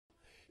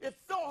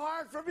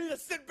hard for me to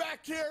sit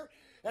back here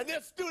in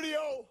this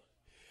studio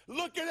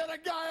looking at a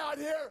guy out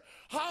here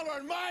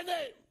hollering my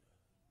name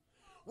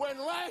when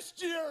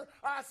last year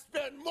I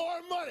spent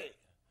more money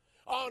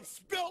on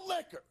spilt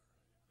liquor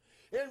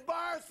in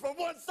bars from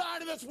one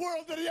side of this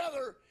world to the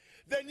other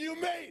than you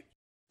made.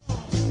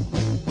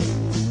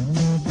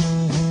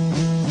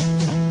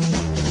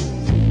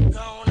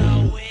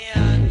 Gonna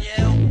win,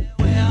 you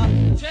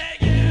will,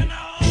 taking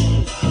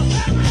over.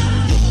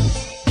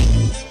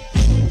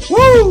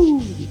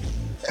 Woo!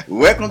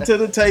 Welcome to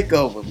the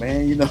Takeover,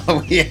 man. You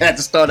know, we had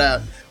to start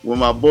out with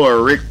my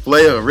boy Rick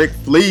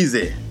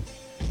Fleazy.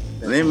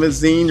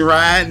 Limousine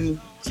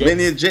riding,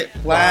 spinning jet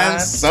flying,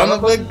 son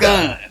of a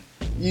gun.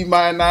 You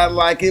might not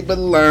like it, but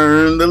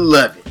learn to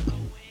love it.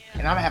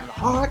 And I'm having a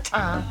hard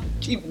time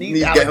keeping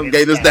these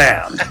gators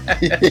down.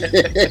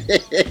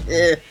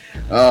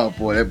 Oh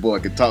boy, that boy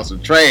could talk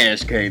some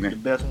trash, can't he? The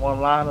best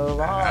one-liner of all.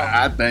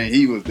 I think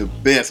he was the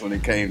best when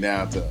it came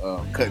down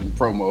to cutting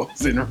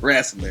promos in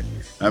wrestling.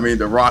 I mean,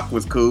 The Rock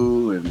was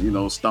cool, and you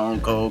know, Stone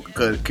Cold,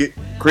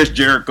 Chris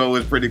Jericho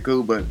was pretty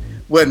cool, but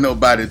wasn't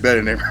nobody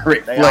better than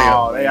Ric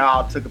Flair. They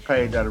all took a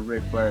page out of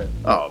Ric Flair.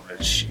 Oh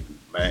man, shoot,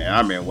 man! I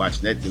remember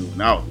watching that dude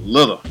when I was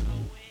little.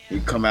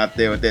 He'd come out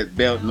there with that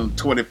belt and them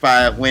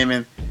 25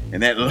 women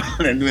and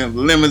them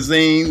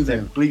limousines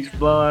and bleached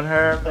blonde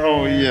hair. Man.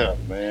 Oh yeah,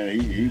 man,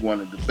 he one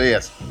of the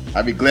best.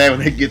 I'd be glad when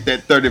they get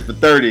that 30 for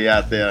 30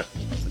 out there.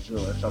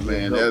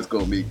 Man, that's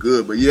gonna be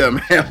good. But yeah,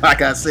 man,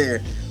 like I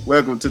said,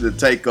 welcome to the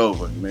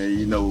Takeover, man.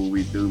 You know what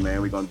we do,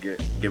 man. We're gonna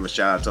give a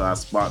shout out to our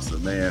sponsor,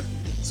 man.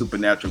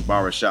 Supernatural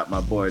Barbershop, my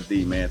boy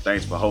D, man.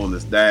 Thanks for holding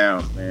us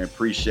down, man.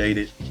 Appreciate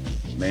it.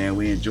 Man,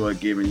 we enjoy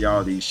giving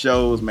y'all these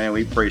shows, man.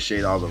 We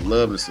appreciate all the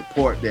love and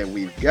support that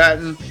we've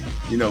gotten.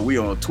 You know, we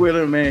on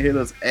Twitter, man. Hit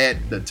us at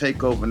the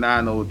Takeover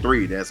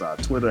 903. That's our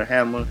Twitter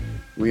handle.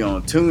 We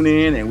on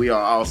TuneIn, and we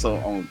are also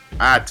on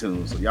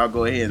iTunes. So y'all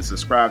go ahead and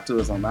subscribe to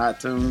us on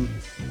iTunes.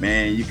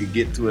 Man, you can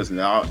get to us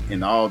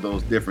in all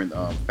those different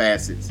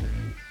facets.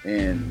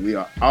 And we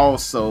are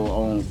also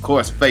on, of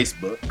course,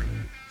 Facebook.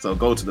 So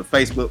go to the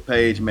Facebook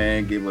page,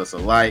 man. Give us a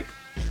like,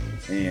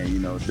 and, you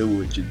know, do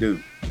what you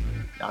do.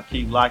 Y'all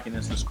keep liking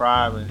and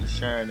subscribing and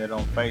sharing it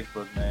on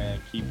Facebook, man.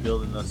 Keep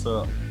building us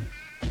up.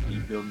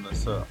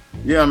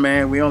 Yeah,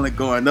 man, we only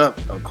going up.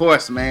 Of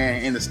course,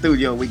 man, in the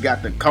studio, we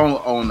got the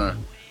co-owner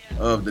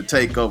of the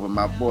Takeover,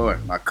 my boy,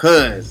 my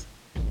cousin,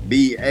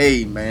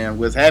 B.A., man.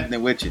 What's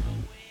happening with you?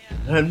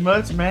 Nothing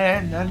much,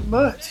 man. Nothing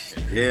much.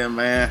 Yeah,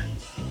 man.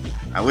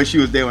 I wish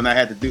you was there when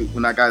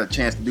I got a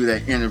chance to do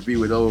that interview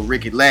with old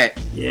Ricky Latt.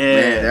 Yeah.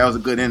 Man, that was a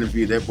good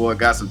interview. That boy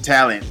got some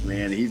talent,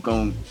 man. He's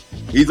on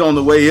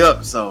the way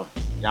up, so.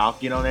 Y'all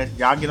get on that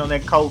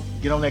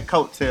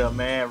coattail,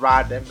 man.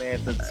 Ride that man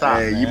to the top.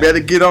 Hey, man. You better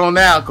get on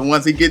now, cause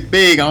once he get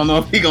big, I don't know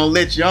if he gonna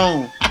let you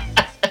on. You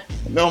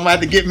know, I'm gonna have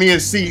to get me a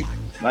seat.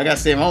 Like I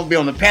said, I'm gonna be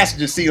on the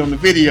passenger seat on the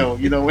video.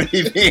 You know, when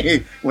he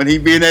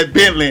be in that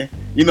Bentley,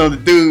 you know, the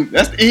dude,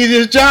 that's the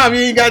easiest job. You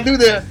ain't gotta do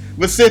that,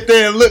 but sit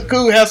there and look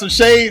cool, have some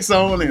shades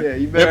on,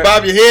 and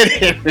bob your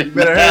head. You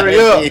better hurry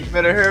up. You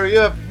better hurry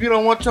up. If you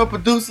don't want your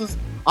producers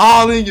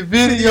all in your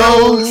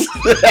videos.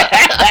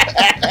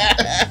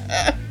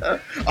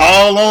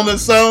 All on the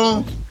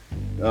song.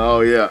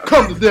 Oh yeah.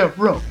 Come to death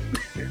row.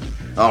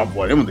 Oh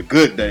boy, them were the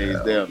good days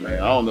there, man.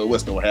 I don't know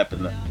what's gonna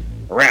happen to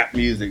rap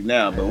music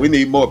now, but we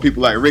need more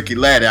people like Ricky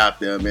Latt out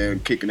there, man,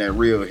 kicking that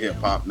real hip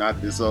hop,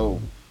 not this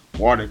old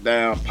watered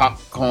down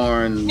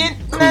popcorn,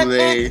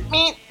 Kool-Aid.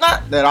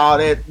 That all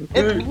that.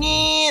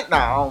 Nah,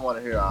 I don't want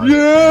to hear all that.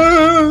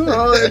 Yeah,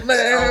 all that,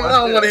 man. I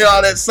don't want to hear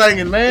all that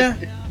singing, man.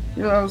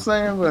 You know what I'm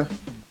saying? But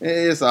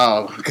it's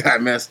all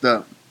got messed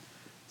up.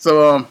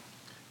 So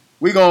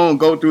we gonna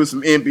go through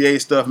some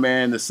NBA stuff,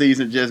 man. The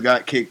season just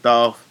got kicked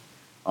off.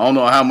 I don't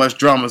know how much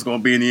drama is gonna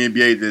be in the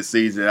NBA this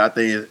season. I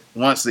think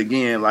once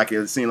again, like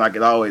it seems like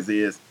it always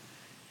is,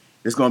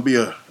 it's gonna be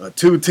a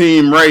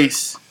two-team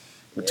race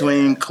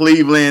between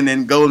Cleveland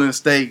and Golden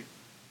State.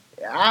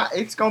 Yeah,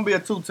 it's gonna be a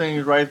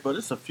two-team race, but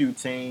it's a few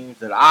teams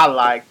that I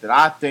like, that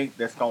I think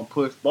that's gonna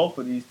push both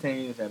of these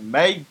teams, and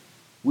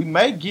we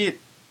may get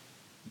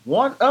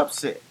one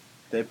upset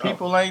that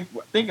people ain't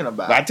thinking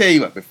about. But I tell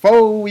you what,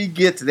 before we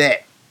get to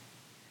that,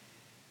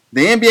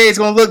 the NBA is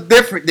going to look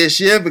different this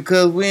year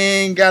because we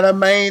ain't got a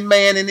main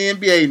man in the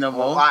NBA no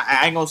more. Well,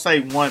 I ain't going to say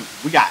one.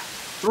 We got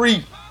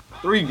three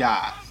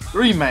guys,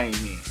 three main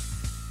men.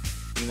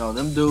 You know,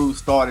 them dudes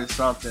started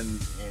something, and,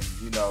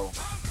 you know,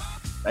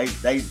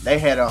 they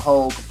had a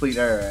whole complete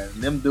era, and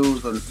them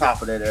dudes are the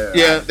top of that era.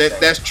 Yeah,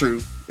 that's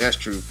true. That's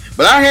true.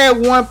 But I had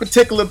one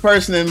particular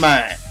person in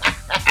mind.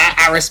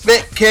 I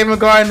respect Kevin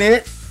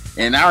Garnett,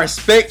 and I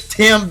respect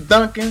Tim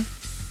Duncan,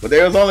 but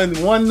there was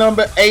only one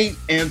number 8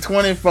 and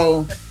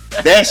 24.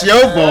 That's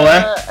your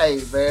boy.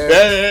 Hey,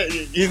 man.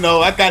 You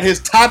know, I got his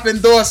top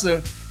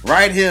endorser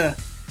right here,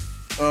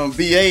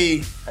 B.A.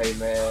 Hey,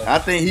 man. I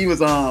think he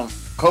was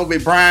Kobe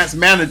Bryant's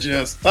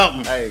manager or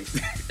something. Hey,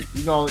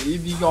 you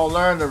gonna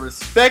learn to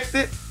respect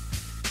it.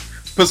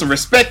 Put some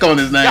respect on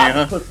his name,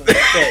 huh? Put some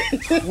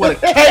respect.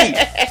 With a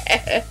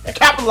K.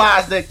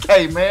 Capitalize that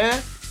K,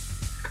 man.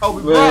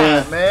 Kobe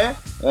Bryant, man.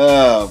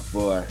 Oh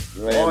boy,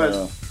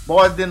 man,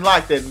 Boys didn't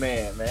like that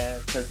man,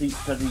 because he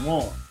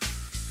won.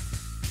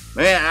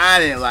 Man, I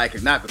didn't like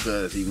him not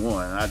because he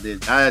won. I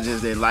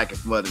just didn't like him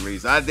for other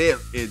reasons. I did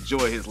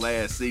enjoy his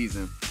last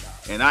season,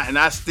 and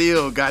I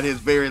still got his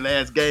very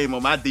last game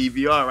on my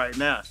DVR right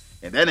now,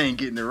 and that ain't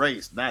getting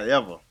erased, not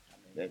ever.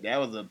 That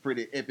was a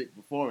pretty epic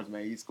performance,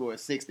 man. He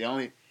scored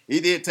 60. He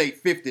did take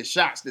 50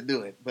 shots to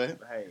do it, but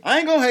hey, I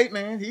ain't gonna hate,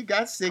 man. He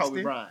got 60.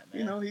 Kobe Bryant,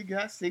 man. He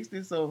got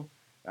 60. So,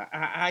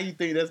 how you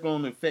think that's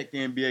gonna affect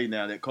the NBA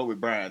now that Kobe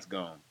Bryant's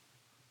gone?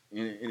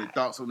 Any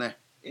thoughts on that?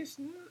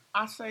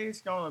 I say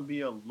it's gonna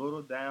be a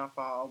little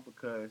downfall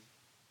because,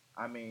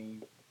 I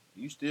mean,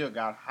 you still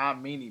got how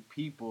many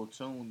people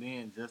tuned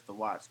in just to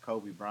watch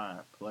Kobe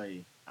Bryant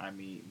play? I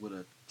mean, with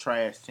a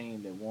trash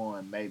team that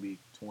won maybe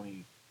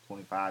 20,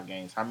 25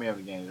 games. How many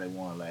other games they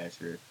won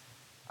last year?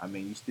 I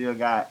mean, you still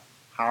got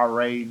high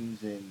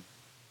ratings, and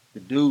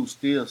the dude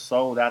still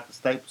sold out the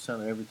Staples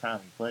Center every time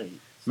he played.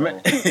 So,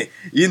 man,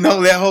 you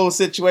know that whole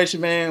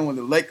situation, man, when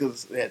the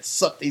Lakers had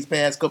sucked these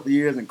past couple of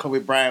years and Kobe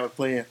Bryant was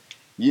playing.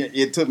 Yeah,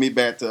 it took me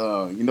back to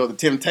the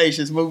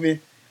Temptations movie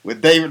with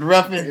David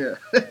Ruffin. Yeah.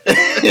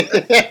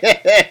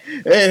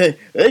 Hey,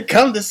 they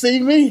come to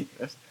see me.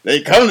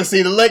 They come to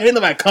see the Lakers. Ain't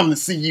nobody come to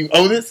see you,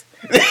 Otis.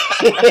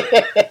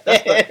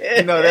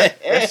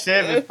 That's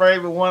Chevy's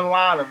favorite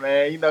one-liner,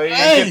 man. He didn't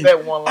get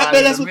that one-liner. I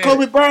bet that's what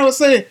Kobe Bryant was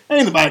saying.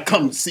 Ain't nobody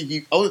come to see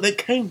you, Otis. They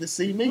came to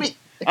see me.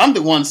 I'm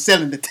the one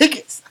selling the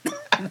tickets.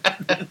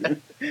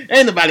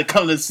 Ain't nobody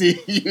come to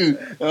see you.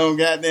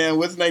 Goddamn,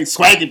 what's his name?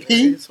 Swaggy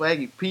P?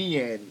 Swaggy P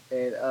and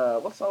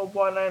what's the old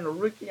boy name? The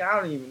rookie?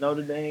 I don't even know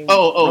the name.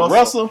 Oh,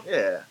 Russell?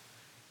 Yeah.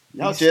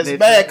 Y'all just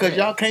bad because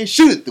y'all can't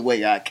shoot it the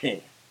way I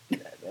can.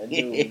 That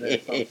dude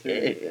was so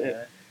serious,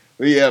 man.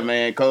 But yeah,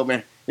 man,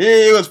 Kobe. Yeah,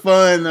 it was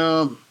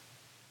fun,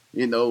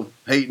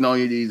 hating on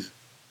you these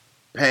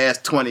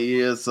past 20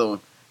 years. So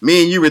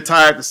me and you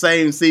retired the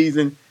same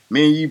season.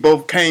 Me and you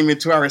both came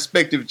into our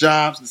respective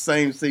jobs the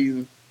same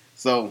season.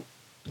 So,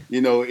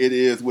 it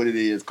is what it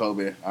is,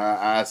 Kobe.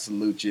 I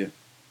salute you.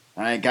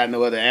 I ain't got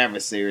no other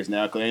adversaries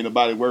now because ain't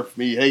nobody worth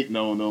me hating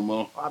on no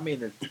more. I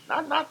mean,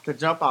 not to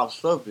jump off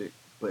subject,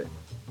 but,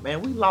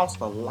 man, we lost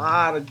a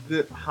lot of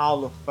good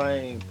Hall of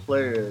Fame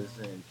players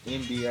in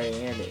NBA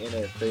and the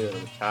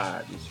NFL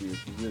retired this year,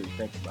 if you really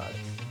think about it.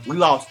 We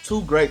lost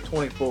two great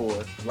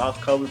 24s. We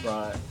lost Kobe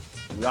Bryant.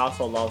 We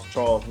also lost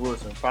Charles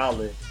Woodson,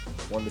 probably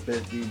one of the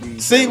best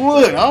DBs. C.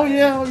 Wood. Oh,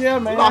 yeah,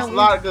 man. We lost a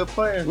lot of good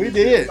players. We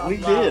did. We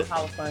did.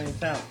 Hall of Fame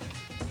talent.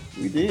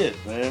 We did,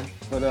 man.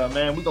 But,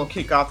 man, we're going to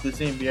kick off this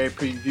NBA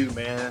preview,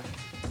 man.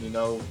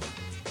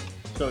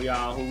 Show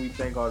y'all who we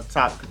think are the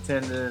top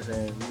contenders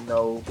and,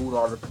 who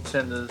are the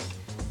pretenders,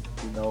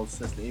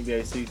 since the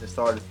NBA season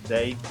started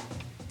today.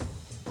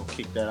 We'll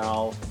kick that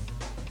off.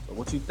 So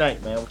what you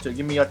think, man?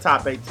 Give me your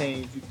top 8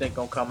 teams you think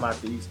going to come out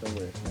the East and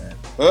West, man.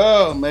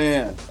 Oh,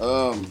 man.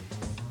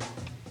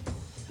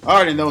 I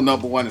already know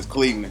number 1 is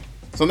Cleveland.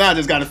 So now I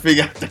just got to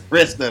figure out the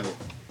rest of it.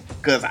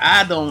 Because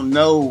I don't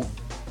know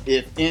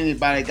if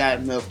anybody got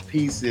enough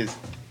pieces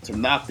to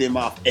knock them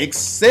off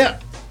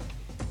except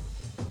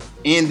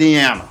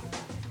Indiana.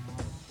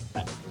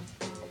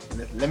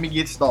 Let me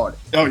get started.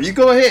 Oh, you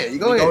go ahead.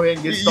 Go ahead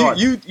and get started.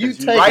 You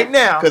take right it.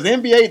 now. Because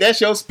NBA, that's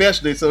your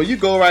specialty. So you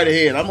go right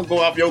ahead. I'm going to go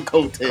off your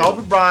coattail.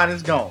 Kobe Bryant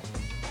is gone.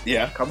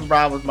 Yeah. Kobe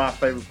Bryant was my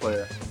favorite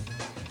player.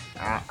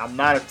 I'm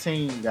not a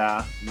team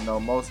guy.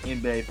 Most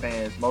NBA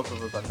fans, most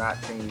of us are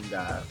not team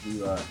guys.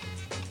 We are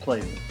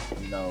players.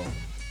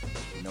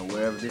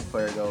 Wherever this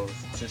player goes.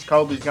 Since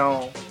Kobe's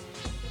gone,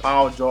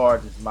 Paul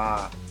George is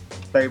my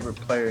favorite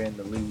player in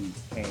the league,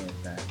 hands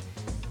down.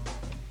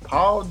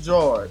 Paul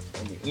George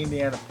and the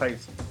Indiana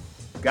Pacers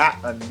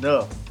got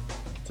enough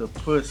to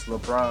push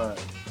LeBron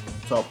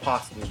to a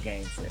possible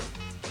game 7.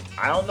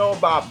 I don't know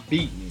about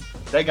beating him.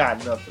 They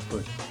got enough to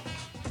push him.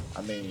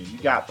 I mean, you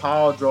got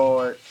Paul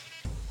George,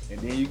 and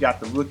then you got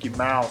the rookie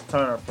Miles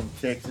Turner from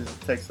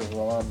Texas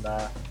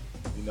alumni.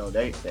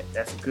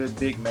 That's a good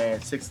big man,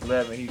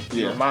 6'11".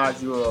 He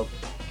reminds you of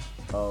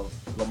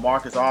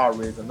LaMarcus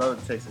Aldridge, another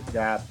Texas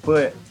guy,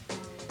 but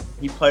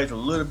he plays a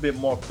little bit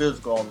more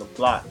physical on the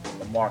block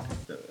than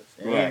LaMarcus does.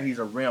 And he's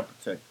a rim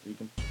protector. He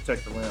can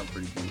protect the rim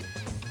pretty good.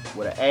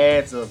 With the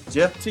adds of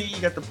Jeff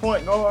Teague at the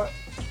point guard,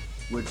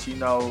 which,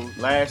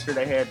 last year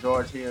they had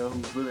George Hill,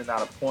 who's really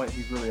not a point.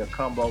 He's really a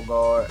combo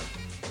guard.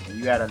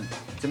 And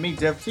to me,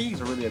 Jeff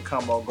Teague's really a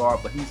combo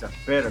guard, but he's a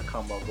better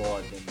combo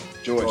guard than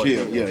George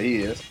Hill. Yeah, he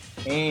is.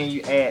 And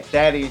you add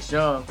Thaddeus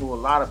Young, who a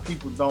lot of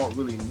people don't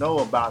really know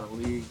about in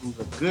the league, who's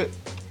a good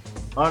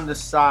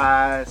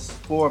undersized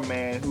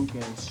 4-man who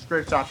can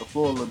stretch out the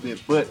floor a little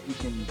bit, but he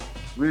can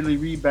really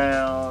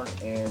rebound,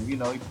 and he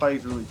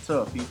plays really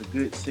tough. He's a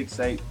good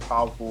 6'8",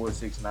 power forward,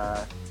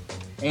 6'9",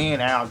 and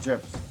Al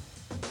Jefferson.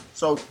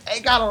 So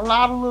they got a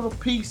lot of little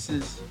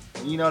pieces.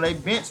 They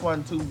bench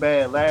wasn't too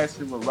bad last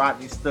year with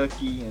Rodney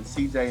Stuckey and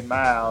C.J.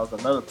 Miles,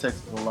 another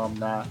Texas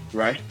alumni.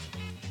 Right.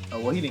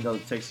 Well, he didn't go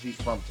to Texas.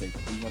 He's from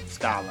Texas. He went to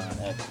Skyline,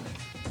 actually.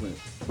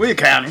 William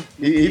County.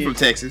 He from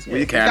Texas. Yeah,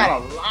 William he County.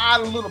 got a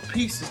lot of little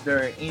pieces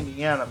there in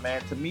Indiana,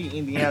 man. To me,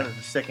 Indiana's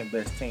the second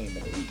best team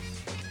in the East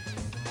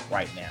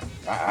right now.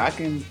 I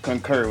can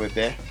concur with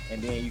that.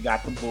 And then you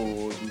got the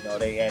Bulls. You know,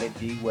 they added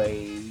D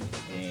Wade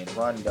and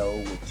Rondo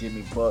with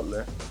Jimmy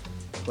Butler,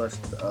 plus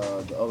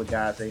the other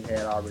guys they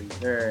had already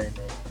there, and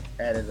they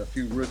added a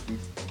few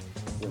rookies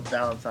with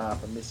Valentine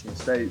from Michigan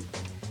State.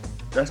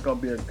 That's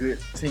gonna be a good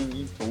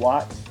team to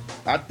watch.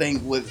 I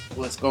think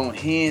what's going to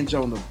hinge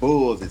on the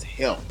Bulls is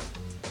health.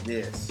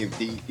 Yes.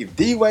 If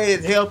D Wade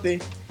is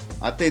healthy,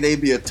 I think they'd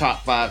be a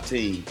top 5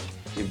 team.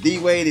 If D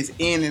Wade is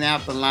in and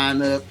out the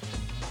lineup,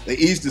 the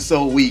East is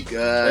so weak.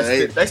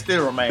 They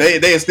still remain.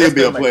 They'll still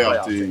be a make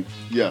playoff team.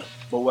 Yeah.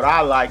 But what I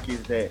like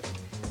is that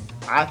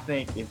I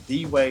think if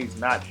D Wade's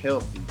not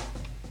healthy,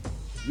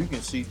 you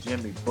can see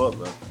Jimmy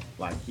Butler,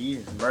 like he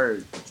is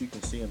merged, but you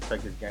can see him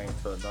take his game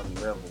to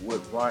another level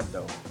with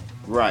Rondo.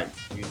 Right.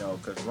 You know,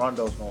 because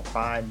Rondo's going to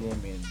find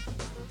him, and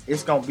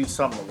it's going to be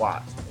something to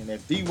watch. And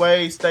if D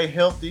Wade stay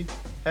healthy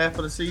half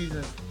of the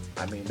season,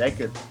 I mean, they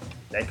could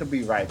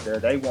be right there.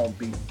 They won't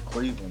beat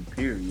Cleveland,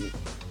 period,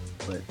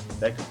 but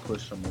they could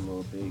push them a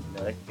little bit. You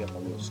know, they could give them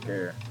a little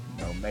scare.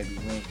 You know, maybe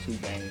win 2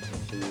 games in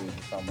series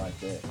or something like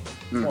that.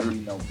 It won't be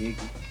no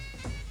biggie.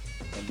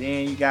 And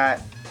then you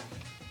got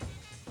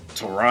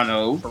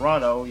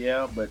Toronto,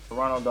 yeah, but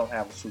Toronto don't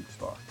have a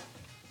superstar.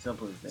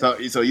 Simple as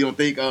that. So you don't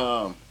think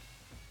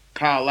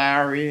Kyle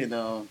Lowry and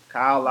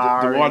Kyle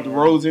Lowry, DeMar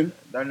DeRozan?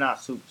 They're not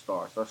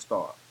superstars. They're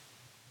stars.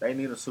 They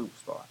need a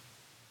superstar.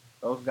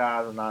 Those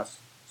guys are not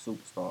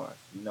superstars.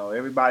 You know,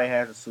 everybody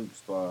has a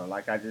superstar.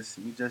 Like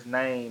we just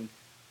named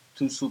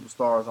 2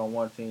 superstars on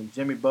one team.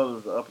 Jimmy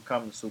Butler's an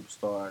up-and-coming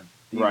superstar.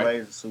 D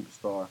Wade's a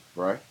superstar.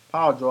 Right.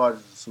 Paul George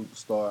is a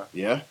superstar.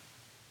 Yeah.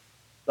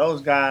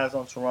 Those guys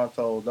on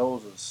Toronto,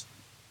 those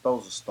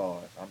are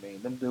stars. I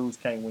mean, them dudes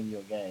can't win you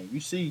a game. You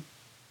see,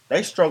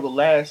 they struggled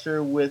last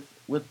year with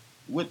the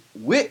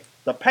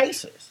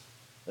Pacers.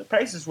 The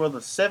Pacers were the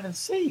 7th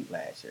seed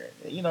last year.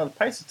 You know, the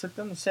Pacers took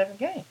them to 7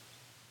 games.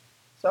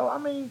 So, I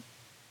mean,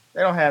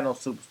 they don't have no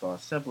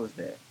superstars. Simple as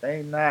that.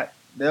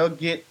 They'll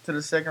get to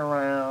the second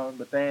round,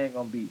 but they ain't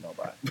going to beat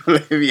nobody.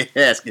 Let me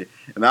ask you,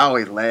 and I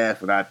always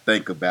laugh when I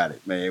think about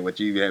it, man, what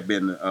you have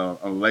been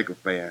a Laker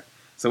fan.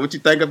 So what you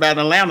think about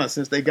Atlanta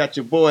since they got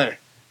your boy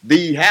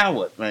D.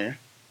 Howard, man?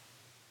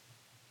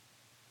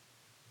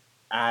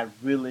 I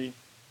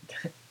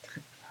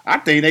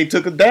think they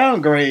took a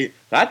downgrade.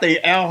 I think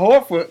Al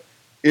Horford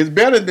is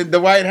better than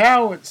Dwight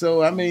Howard.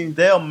 So, I mean,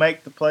 they'll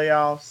make the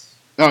playoffs.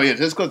 Oh, yeah,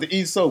 just because the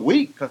East so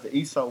weak. Because the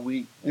East so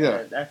weak.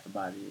 Yeah. That's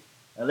about it.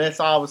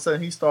 Unless all of a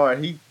sudden he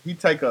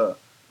take a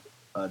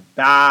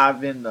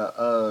dive in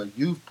the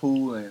youth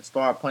pool and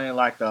start playing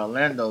like the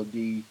Orlando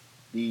Dwight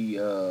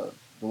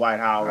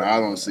Howard. I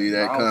don't see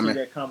that coming. I don't see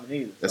that coming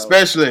either. So.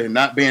 Especially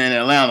not being in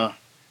Atlanta.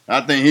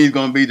 I think he's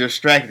going to be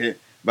distracted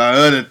by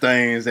other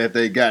things that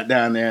they got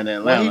down there in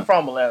Atlanta. Well, he's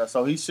from Atlanta,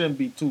 so he shouldn't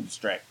be too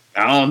distracted.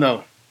 I don't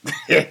know.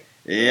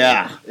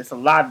 Yeah. It's a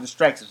lot of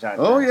distractions out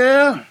there. Oh,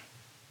 yeah.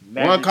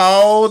 Magic, one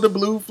called the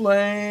Blue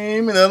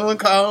Flame, another one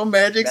called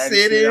Magic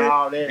City,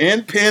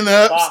 and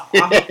pinups.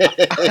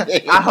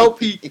 I hope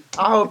he's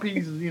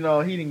he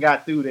done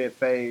got through that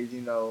phase.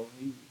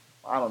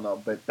 I don't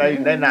know, but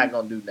they're not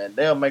gonna do that.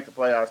 They'll make the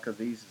playoffs because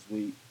the East is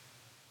weak.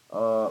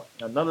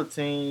 Another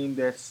team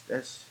that's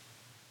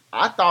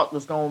I thought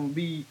was gonna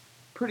be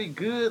pretty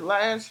good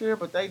last year,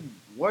 but they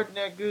weren't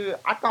that good.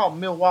 I thought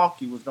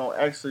Milwaukee was gonna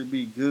actually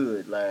be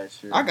good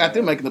last year. I got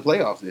them making the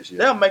playoffs this year.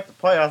 They'll make the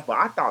playoffs, but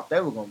I thought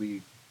they were gonna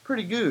be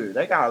pretty good.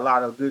 They got a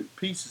lot of good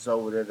pieces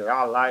over there that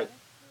I like,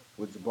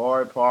 with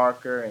Jabari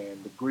Parker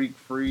and the Greek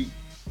Freak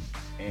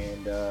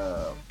and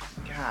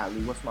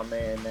golly, what's my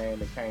man's name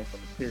that came from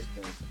the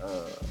Pistons?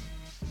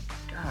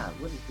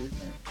 What is his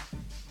name?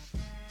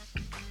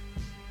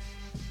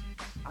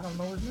 I don't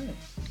know his name.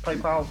 Play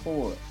power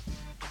forward.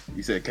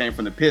 You said it came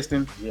from the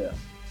Pistons? Yeah.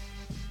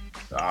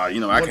 I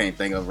can't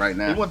think of right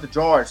now. He went to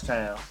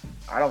Georgetown.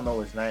 I don't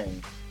know his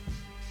name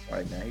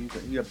right now.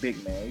 He's a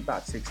big man. He's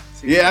about 6'6".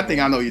 Yeah, I think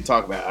I know what you're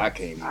talking about. I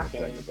can't even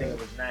think of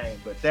his name.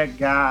 But that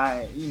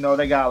guy,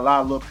 they got a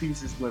lot of little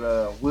pieces with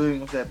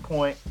Williams at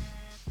point,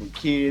 with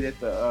Kidd at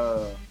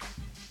the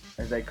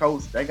as they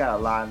coach. They got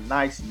a lot of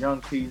nice young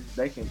pieces.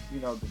 They can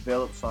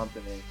develop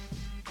something and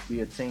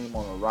be a team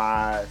on the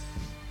rise.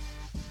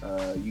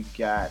 You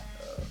got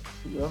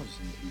who else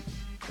in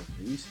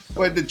the East?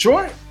 But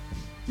Detroit.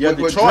 Yeah,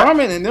 with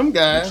Drummond and them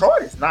guys.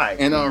 Detroit is nice.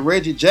 And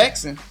Reggie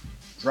Jackson.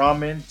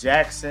 Drummond,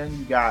 Jackson.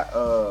 You got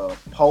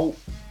Pope.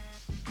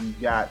 You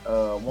got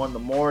one of the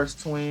Morris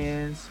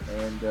twins.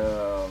 And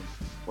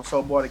what's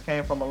old boy that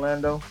came from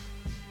Orlando?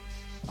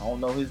 I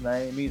don't know his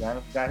name either. I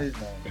forgot his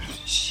name.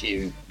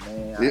 Shoot.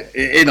 Man,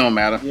 it don't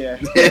matter. Yeah.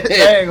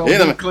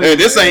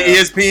 This ain't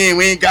ESPN.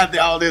 We ain't got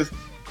all this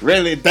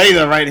really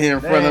data right here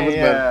in front of us.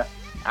 Yeah.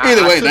 But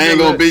either way, they ain't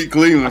going to beat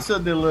Cleveland. I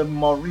should do a little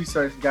more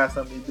research and got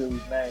something to do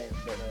with names.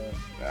 But,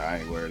 I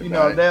ain't worried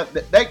about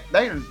it.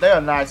 They're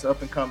a nice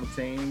up-and-coming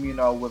team,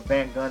 with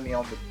Van Gundy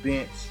on the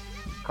bench.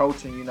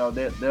 coaching,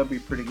 they'll be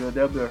pretty good.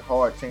 They'll be a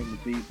hard team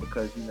to beat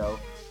because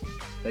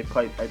they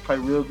play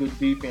real good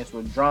defense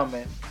with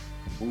Drummond,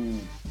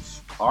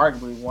 who's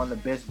arguably one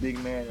of the best big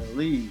men in the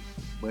league,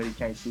 but he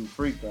can't shoot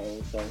free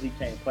throws, so he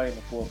can't play in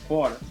the fourth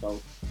quarter. So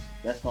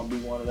that's gonna be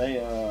one of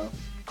their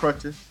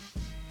crutches.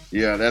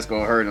 Yeah, that's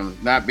gonna hurt them.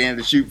 Not being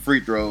able to shoot free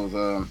throws.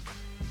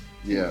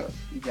 Yeah.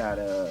 You got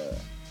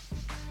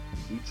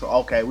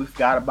okay, we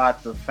forgot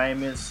about the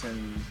famous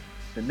and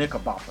the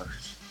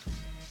Knickerbockers.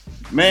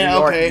 Man, New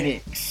York okay.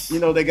 Knicks.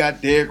 They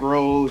got Derrick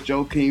Rose,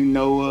 Joakim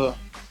Noah.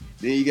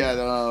 Then you got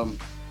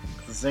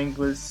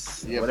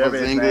Zinglis, yeah, whatever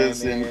his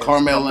Porzingis name and is,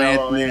 Carmelo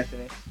Anthony.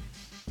 Anthony.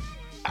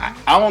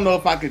 I don't know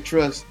if I could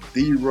trust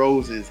D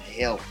Rose's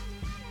health.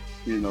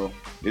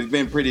 It's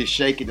been pretty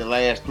shaky the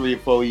last 3 or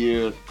 4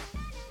 years.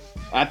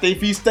 I think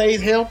if he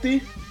stays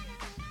healthy,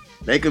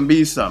 they can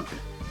be something.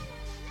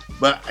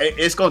 But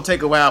it's gonna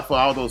take a while for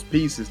all those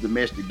pieces to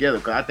mesh together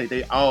because I think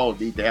they all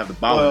need to have the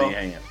ball in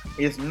their hand.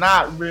 It's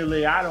not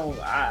really. I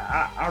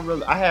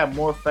have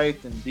more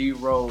faith in D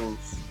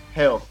Rose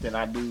health than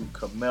I do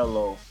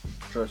Carmelo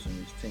trusting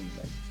his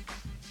teammates.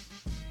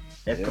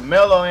 If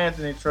Carmelo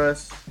Anthony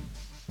trusts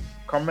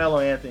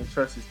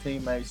his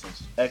teammates and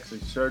actually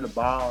share the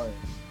ball and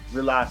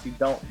realize he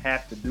don't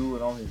have to do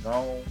it on his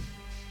own,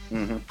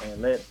 and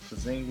let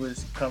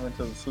Porzingis come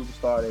into the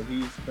superstar that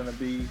he's gonna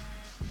be,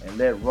 and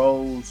let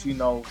Rose,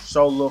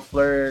 show little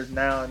flares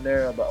now and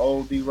there of the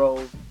old D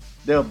Rose,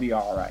 they'll be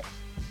all right.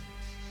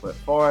 But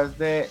as far as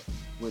that,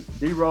 with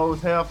D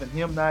Rose health and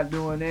him not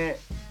doing that,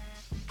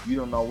 you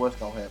don't know what's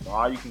gonna happen.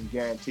 All you can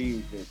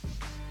guarantee is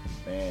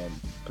that, man,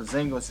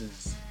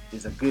 Porzingis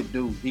is a good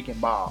dude. He can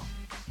ball.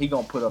 He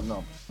gonna put up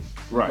numbers.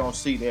 Right. You're gonna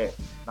see that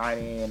night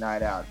in,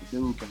 night out. The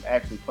dude can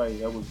actually play.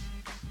 That was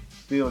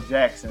Phil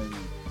Jackson,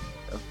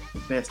 the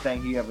best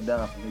thing he ever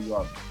done for New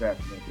York,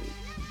 drafting that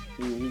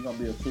dude. He's gonna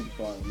be a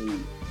superstar in the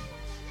league.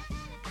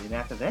 And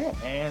after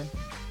that, man,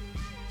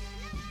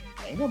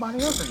 ain't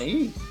nobody else in the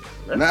East.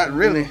 Not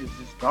really. It's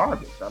just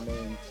garbage. I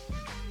mean,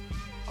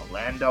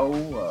 Orlando.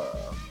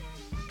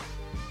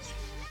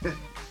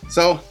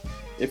 So,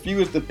 if you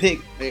was to pick,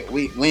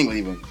 we ain't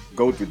even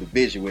go through the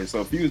division with.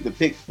 So, if you was to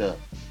pick the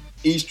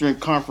Eastern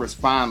Conference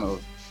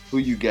Finals, who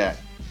you got?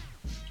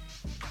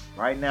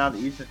 Right now, the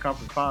Eastern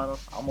Conference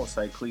Finals, I'm gonna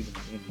say Cleveland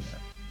and Indiana.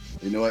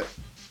 You know what?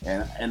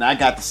 And I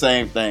got the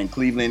same thing.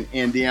 Cleveland,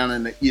 Indiana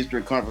in the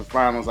Eastern Conference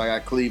Finals. I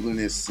got Cleveland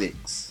at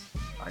 6.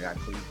 I got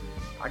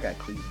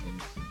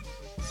Cleveland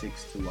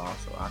 6-2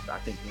 also. I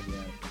think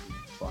Indiana can be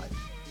twice.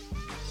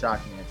 It's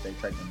shocking if they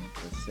take them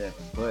to 7.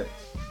 But,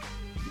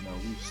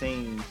 we've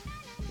seen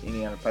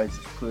Indiana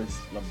Pacers push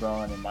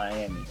LeBron in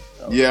Miami.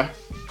 So, yeah.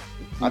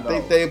 I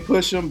think they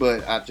push them,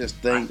 but I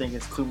think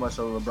it's too much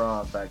of a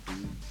LeBron factor.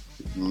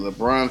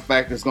 LeBron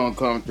factor's going to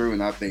come through,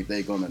 and I think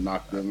they're going to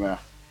knock them out.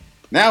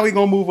 Now we're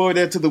going to move over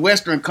there to the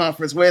Western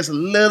Conference where it's a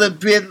little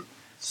bit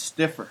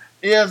stiffer.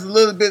 Yeah, it's a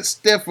little bit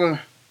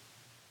stiffer.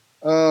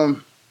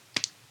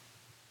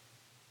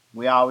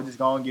 We always just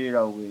going to get it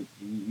over with.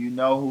 You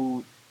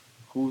know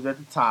who's at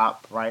the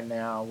top right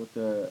now with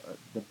the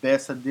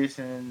best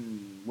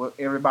addition, what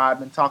everybody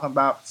been talking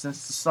about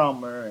since the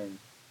summer, and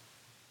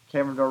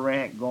Kevin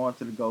Durant going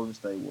to the Golden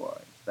State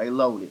Warriors. They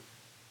loaded.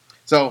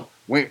 So,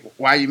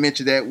 while you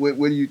mentioned that, what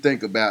do you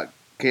think about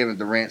Kevin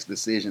Durant's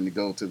decision to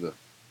go to the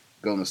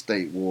Golden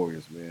State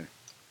Warriors, man?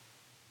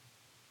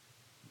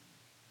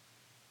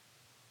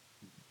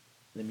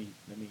 Let me.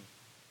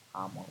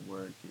 I'm gonna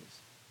word this.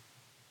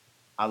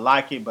 I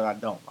like it, but I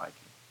don't like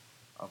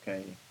it.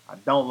 Okay, I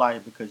don't like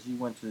it because you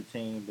went to the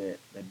team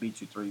that beat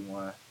you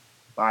 3-1,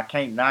 but I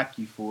can't knock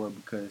you for it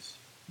because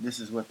this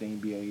is what the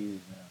NBA is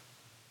now.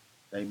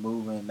 They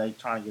moving, they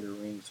trying to get a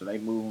ring, so they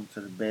moving to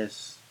the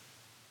best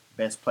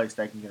place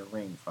they can get a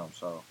ring from.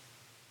 So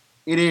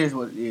it is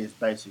what it is,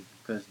 basically,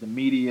 because the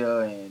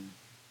media and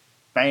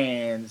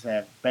fans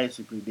have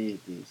basically did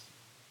this.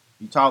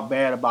 You talk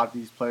bad about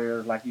these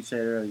players, like you said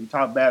earlier. You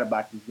talk bad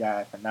about these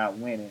guys for not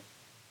winning.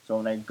 So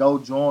when they go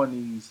join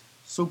these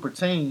super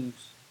teams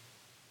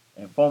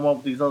and form up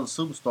with these other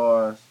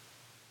superstars,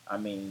 I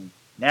mean,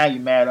 now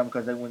you're mad at them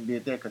because they wouldn't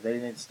did that because they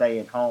didn't stay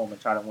at home and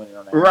try to win it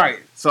on that. Right.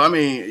 So, I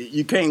mean,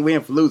 you can't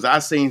win for losing. I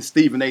seen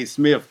Stephen A.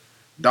 Smith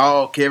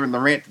dog Kevin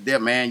Durant to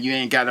death, man. You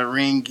ain't got a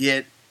ring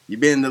yet. You've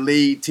been in the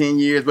league 10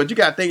 years. But you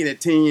got to think of that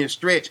 10-year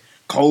stretch.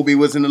 Kobe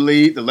was in the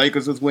league. The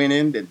Lakers was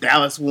winning. Then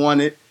Dallas won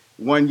it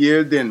 1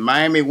 year. Then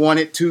Miami won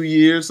it 2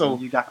 years. So,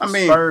 you got the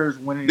Spurs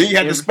winning. Then you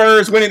had the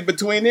Spurs winning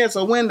between there.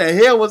 So, when the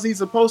hell was he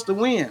supposed to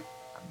win?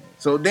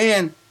 So,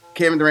 then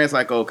Kevin Durant's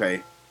like,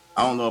 okay,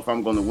 I don't know if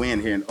I'm going to win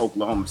here in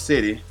Oklahoma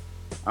City.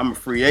 I'm a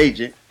free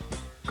agent.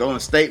 Golden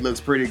State looks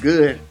pretty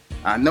good.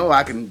 I know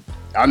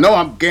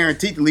I'm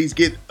guaranteed to at least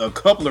get a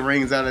couple of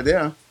rings out of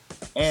there.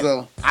 And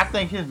so I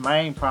think his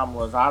main problem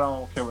was, I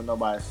don't care what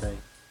nobody say,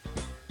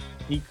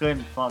 he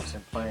couldn't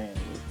function playing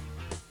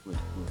with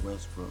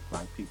Westbrook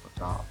like people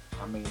thought.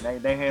 I mean,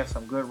 they had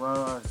some good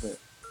runs, but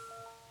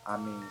I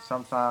mean,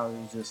 sometimes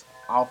it was just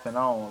off and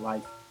on.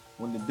 Like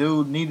when the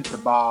dude needed the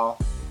ball,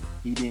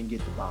 he didn't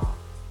get the ball.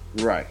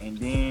 Right. And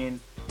then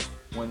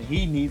when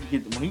he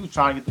was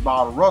trying to get the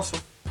ball to Russell,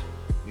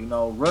 you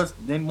know, Russ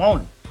didn't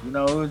want it. You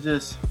know,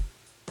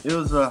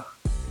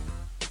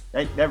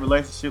 that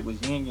relationship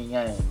was yin and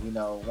yang. You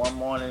know,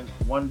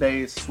 one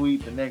day is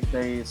sweet, the next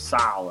day is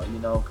sour. You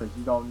know, because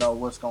you don't know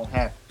what's gonna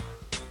happen.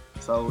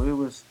 So it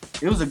was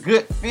a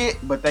good fit,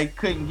 but they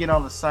couldn't get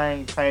on the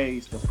same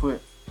page to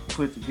put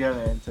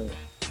together and to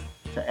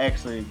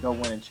actually go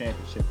win a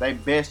championship. Their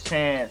best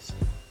chance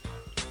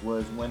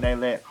was when they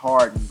let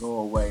Harden go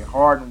away.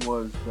 Harden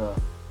was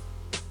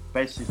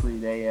basically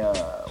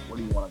what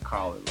do you want to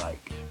call it?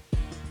 Like,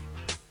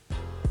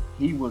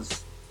 he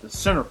was the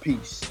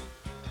centerpiece.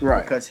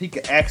 Right. Because he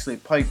could actually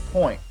play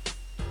point.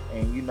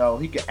 And, you know,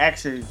 he could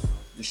actually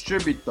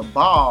distribute the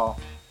ball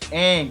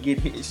and get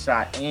his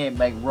shot and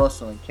make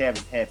Russell and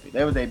Kevin happy.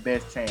 That was their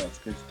best chance.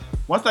 Because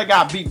once they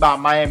got beat by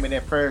Miami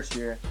that first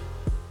year,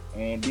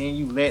 and then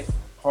you let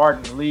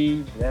Harden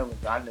leave,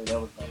 I knew that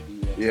was going to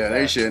be it. Yeah,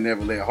 they should have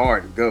never let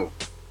Harden go.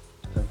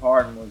 Because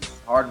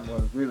Harden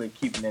was really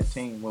keeping that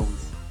team.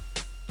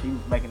 He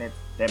was making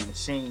that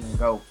machine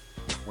go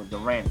with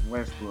Durant and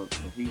Westbrook,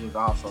 but he was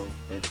also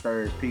that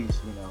third piece,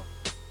 you know,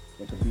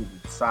 that could be the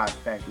deciding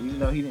factor. Even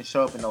though he didn't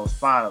show up in those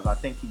finals, I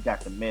think he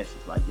got the message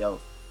like, yo,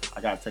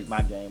 I got to take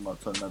my game up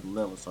to another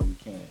level so we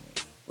can.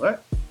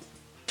 What?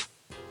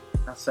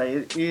 I say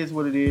it is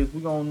what it is.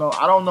 We gonna know.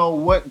 I don't know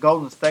what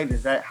Golden State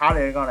is at, how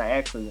they're gonna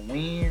actually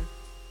win,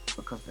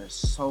 because they're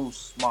so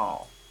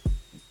small.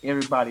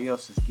 Everybody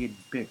else is getting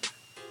bigger,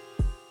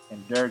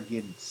 and they're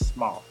getting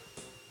smaller.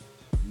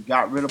 You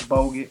got rid of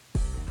Bogut.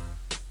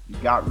 You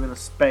got rid of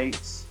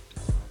Spates.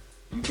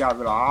 You got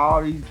rid of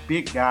all these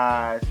big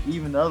guys.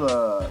 Even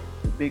the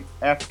big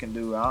African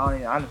dude.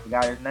 I just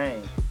forgot his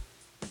name.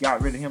 You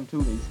got rid of him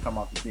too. They used to come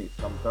off the bench.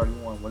 Number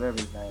 31, whatever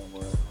his name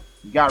was.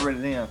 You got rid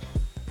of them.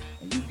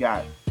 And you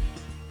got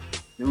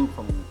dude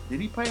from. Did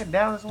he play in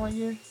Dallas one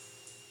year?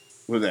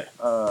 Who's that?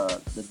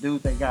 The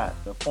dude they got,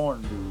 the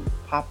foreign dude,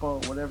 Papa,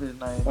 whatever his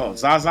name. Oh,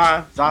 is.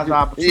 Zaza.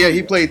 Zaza. Yeah,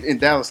 he played in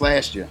Dallas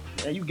last year.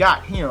 And you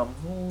got him.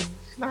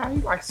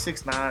 He's like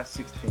 6'9",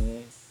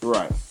 6'10".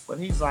 Right. But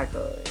he's a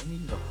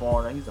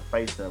foreigner. He's a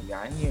face-up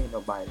guy. He ain't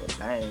nobody that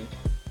bang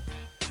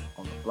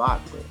on the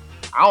block. But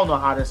I don't know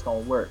how that's gonna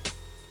work.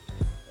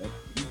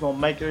 You're gonna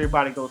make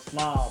everybody go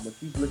small, but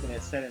you looking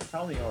at San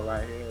Antonio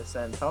right here.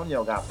 San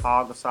Antonio got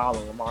Paul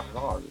Gasol and LaMarcus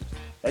Aldridge.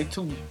 They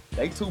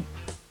two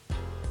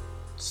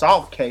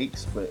soft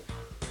cakes, but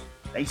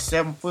they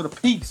 7 foot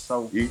apiece.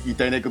 So You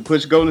think they could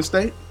push Golden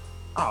State?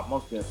 oh,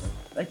 most definitely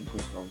they can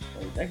push Golden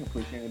State. They can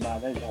push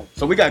anybody they want.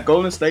 So we got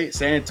Golden State,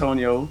 San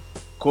Antonio.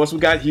 Of course, we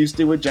got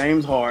Houston with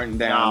James Harden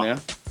down there.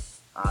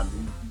 You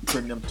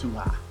putting them too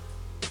high.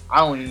 I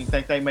don't even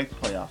think they make the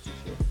playoffs this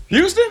year.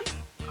 Houston?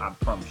 I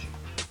promise you.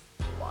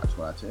 Watch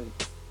what I tell you.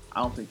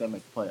 I don't think they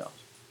make the playoffs.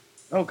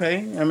 Okay.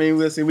 I mean,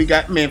 let's see. We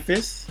got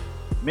Memphis.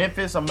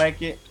 Memphis will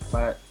make it,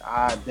 but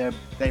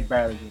they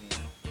barely get in.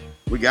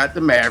 We got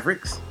the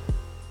Mavericks.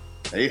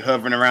 They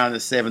hovering around the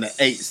 7 to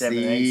 8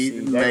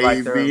 seed,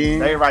 maybe.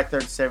 They right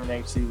there, the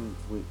 7-8 seed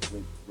with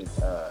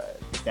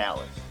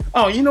Dallas.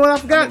 Oh, you know what I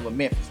forgot? With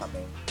Memphis,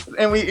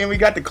 And we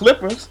got the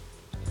Clippers.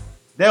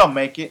 They'll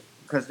make it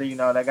because they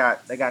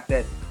got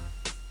that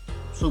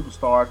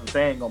superstars, but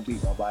they ain't gonna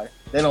beat nobody.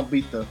 They don't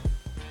beat the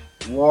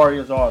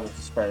Warriors or the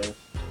Spurs.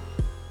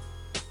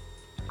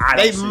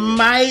 They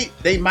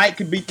might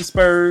could beat the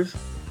Spurs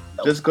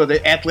just because they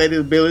athletic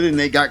ability and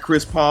they got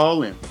Chris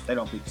Paul and they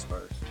don't beat the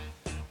Spurs.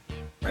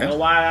 You know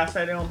why I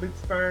say they don't beat the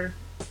Spurs?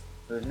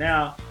 Because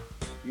now,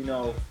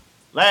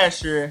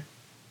 last year,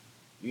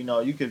 you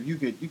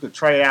could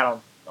trade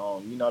out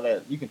on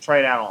that you can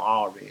trade out on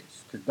Aldridge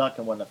because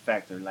Duncan wasn't a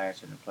factor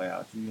last year in the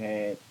playoffs. You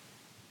had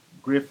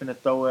Griffin to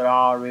throw it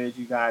Aldridge,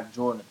 you got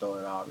Jordan to throw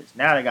it Aldridge.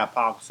 Now they got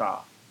Paul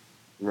Gasol.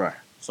 Right.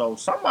 So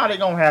somebody else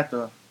gonna have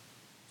to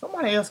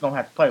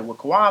play with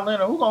Kawhi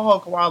Leonard. Who gonna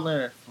hold Kawhi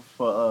Leonard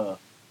for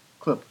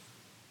Clippers?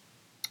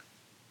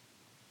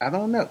 I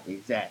don't know.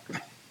 Exactly.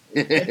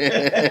 Neither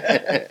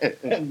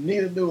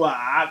do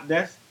I.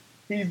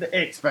 He's the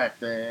X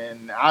factor,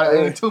 and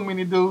there's too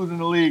many dudes in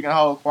the league can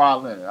hold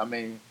Kawhi Leonard. I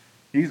mean,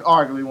 he's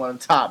arguably one of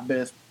the top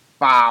best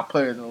 5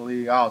 players in the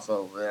league,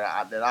 also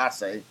that I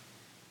say.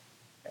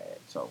 And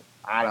so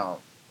I don't.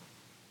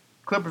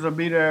 Clippers will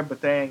be there,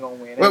 but they ain't gonna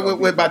win.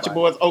 What about your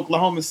boys,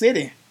 Oklahoma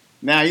City?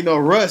 Now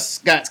Russ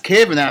got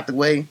Kevin out the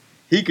way.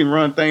 He can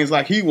run things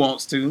like he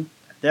wants to.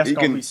 That's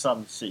gonna be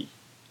something to see.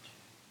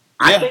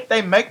 I think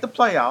they make the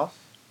playoffs.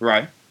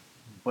 Right.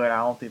 But I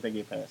don't think they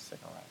get past the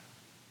second round.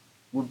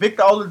 With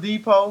Victor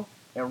Oladipo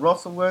and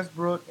Russell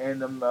Westbrook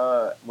and them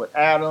with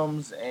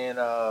Adams and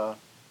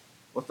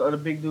what's the other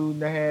big dude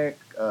they had?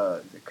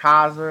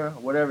 Kaiser,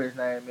 whatever his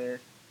name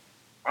is.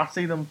 I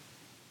see them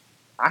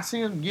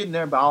getting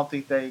there, but I don't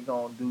think they ain't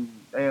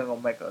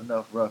gonna make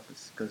enough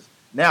roughest. Because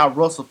now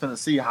Russell finna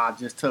see how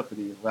just tough it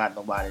is without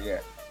nobody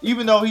there.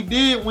 Even though he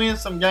did win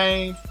some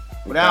games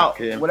without But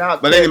Kevin.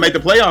 they didn't make the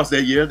playoffs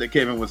that year that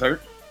Kevin was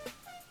hurt.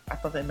 I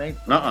thought they made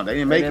it. No, they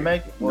didn't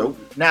make it. Well, nope.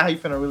 Now he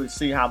finna really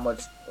see how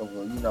much of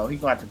a, he's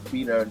gonna have to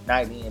be there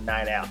night in,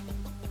 night out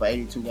for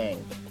 82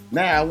 games.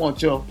 Now I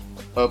want your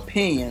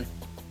opinion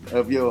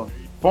of your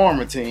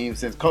former team,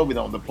 since Kobe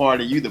don't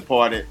departed, you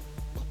departed,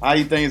 how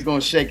you think it's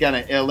gonna shake out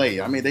in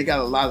LA? I mean, they got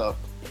a lot of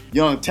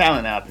young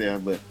talent out there,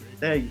 but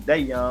They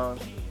young.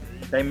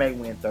 They may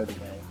win 30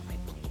 games.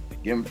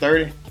 give them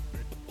 30.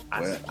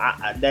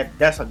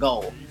 That's a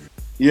goal.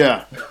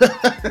 Yeah.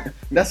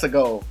 That's a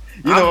goal.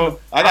 You know,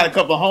 I got a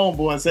couple of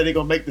homeboys say they're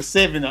gonna make the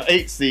 7 or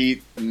 8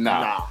 seed.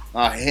 Nah.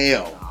 Oh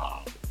hell. Nah.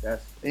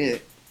 That's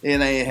It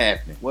ain't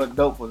happening. what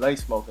dope was they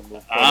smoking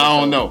before? I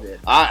don't know.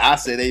 I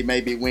said they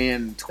maybe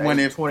win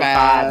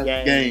 25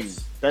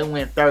 games. They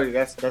win 30.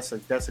 That's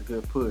a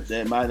good push.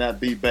 That might not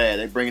be bad.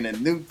 They bringing a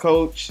new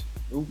coach.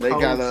 They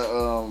got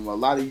a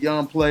lot of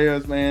young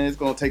players, man. It's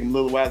gonna take them a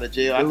little while to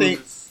jail. I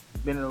think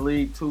been in the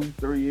league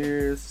 2-3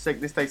 years.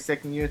 This their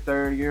second year,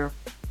 third year.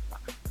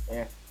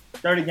 Yeah,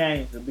 30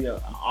 games would be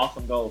an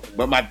awesome goal for them.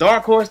 But my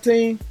dark horse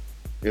team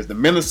is the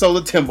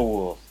Minnesota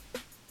Timberwolves.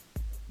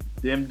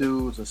 Them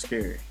dudes are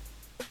scary.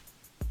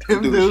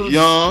 Them dudes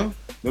young.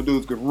 Them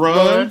dudes can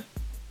run.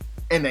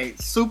 And they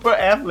super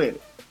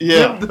athletic.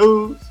 Yeah. Them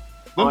dudes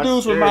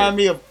Them remind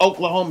me of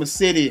Oklahoma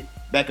City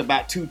back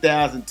about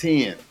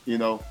 2010. You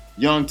know,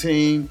 young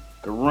team,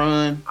 can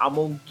run. I'm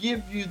going to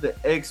give you the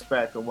X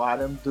factor why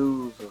them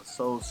dudes are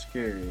so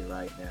scary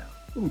right now.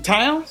 Ooh,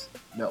 Towns?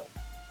 No.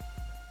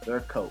 Their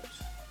coach,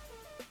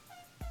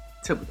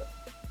 Thibodeau.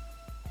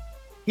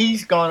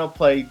 He's going to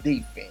play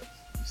defense.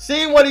 You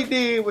seen what he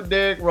did with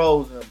Derrick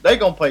Rose? They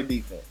going to play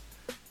defense.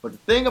 But the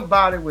thing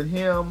about it with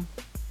him,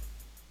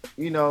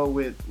 you know,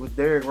 with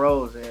Derrick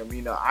Rose and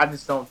you know, I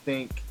just don't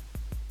think,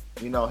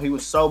 you know, he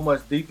was so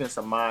much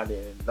defensive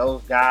minded, and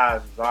those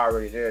guys was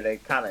already there. They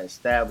kind of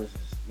established,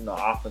 you know,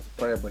 offensive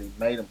player, but he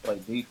made them play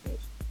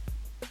defense.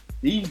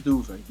 These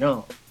dudes are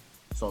young,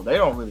 so they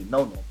don't really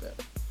know no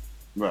better.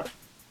 Right.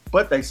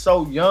 But they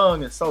so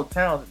young and so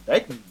talented,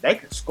 they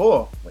can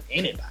score with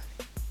anybody.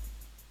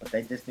 But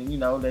they just, you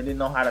know, they didn't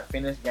know how to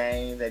finish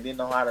games. They didn't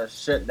know how to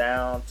shut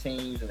down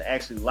teams and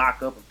actually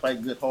lock up and play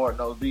good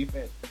hard-nosed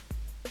defense.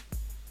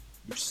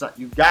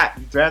 You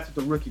drafted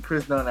the rookie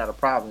Chris Dunn at a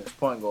Providence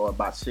point guard,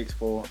 about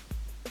 6'4",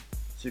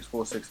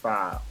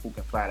 6'5", who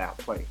can flat out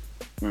play.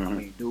 Mm-hmm. I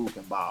mean, dude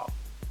can ball.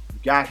 You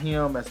got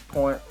him as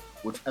point,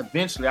 which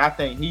eventually I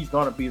think he's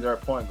going to be their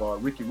point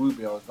guard. Ricky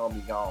Rubio is going to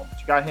be gone. But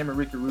you got him and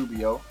Ricky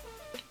Rubio.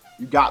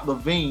 You got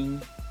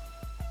Levine.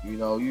 You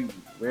know,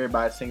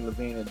 everybody's seen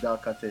Levine in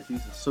dunk contest.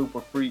 He's a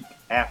super freak,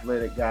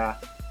 athletic guy.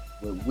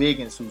 With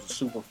Wiggins, who's a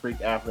super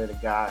freak,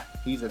 athletic guy.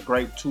 He's a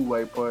great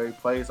two-way player. He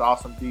plays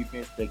awesome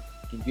defense. They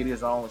can get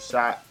his own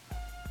shot.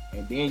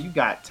 And then you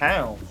got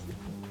Towns.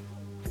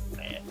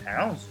 Man,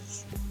 Towns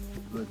is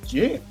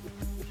legit.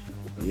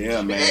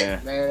 Yeah,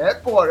 man. Man,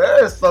 that boy,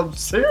 that is something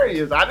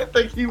serious. I didn't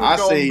think he was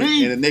going to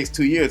be. In the next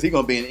 2 years, he's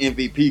going to be in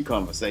MVP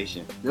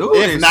conversation. Dude,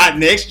 if not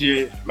next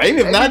year, maybe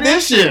if not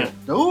this year.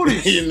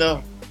 Dude, you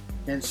know,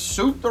 can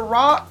shoot the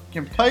rock,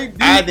 can play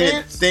defense. I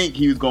didn't think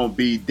he was going to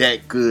be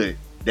that good,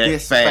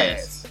 this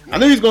fast. I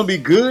knew he was going to be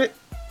good,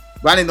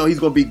 but I didn't know he was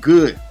going to be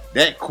good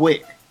that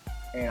quick.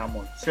 And I'm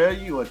going to tell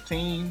you a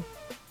team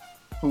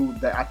who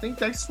I think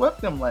they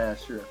swept them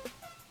last year.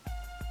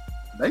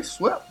 They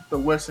swept the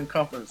Western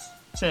Conference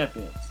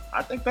champions.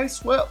 I think they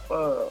swept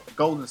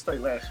Golden State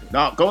last year.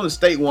 No, Golden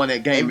State won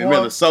that game in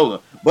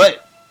Minnesota,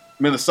 but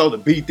Minnesota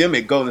beat them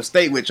at Golden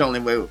State, which only,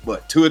 2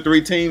 or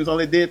 3 teams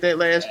only did that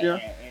last year?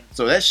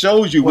 So that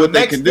shows you what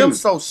they can do. What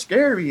makes them so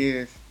scary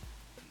is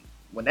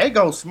when they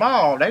go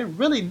small, they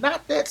really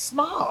not that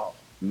small.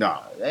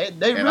 No. They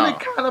really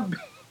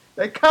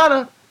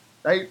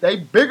they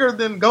bigger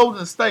than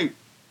Golden State.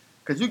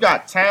 Because you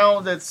got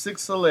Towns at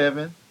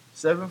 6'11",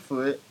 7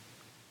 foot.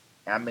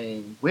 I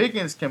mean,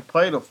 Wiggins can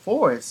play the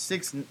 4 at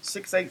 6'8",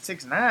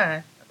 6'9".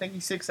 I think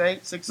he's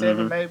 6'8",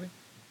 6'7", maybe.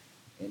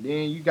 And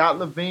then you got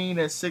Levine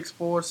at 6'4",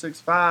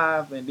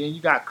 6'5". And then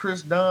you got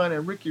Chris Dunn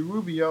and Ricky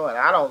Rubio. And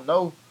I don't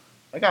know.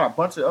 They got a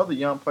bunch of other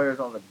young players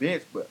on the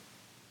bench. But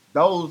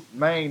those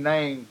main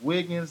names,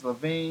 Wiggins,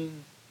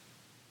 Levine,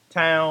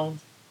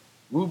 Towns,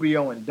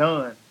 Rubio, and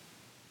Dunn,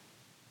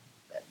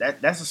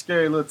 that's a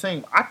scary little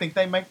team. I think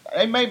they may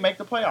make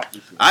the playoffs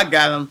this year. I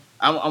got them.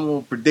 I'm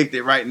gonna predict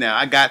it right now.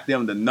 I got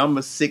them the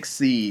number 6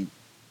 seed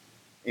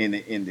in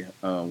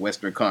the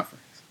Western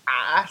Conference.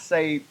 I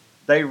say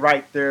they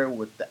right there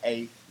with the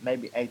 8th,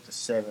 maybe 8th or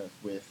 7th.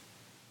 With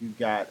you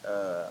got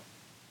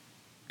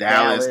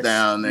Dallas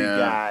down there. You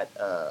got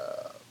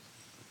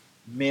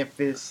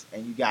Memphis,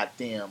 and you got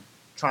them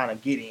trying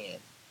to get in.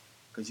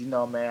 Because you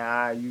know,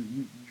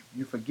 man,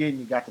 you forgetting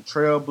you got the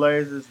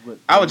Trailblazers with.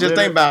 I was just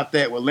thinking about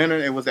that with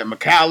Leonard. It was at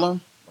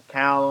McCallum,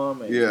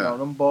 and you know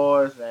them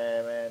boys,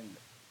 man,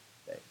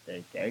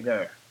 they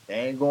there. They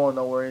ain't going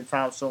nowhere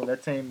anytime soon.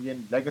 That team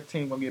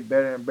gonna get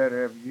better and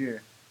better every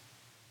year.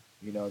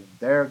 You know,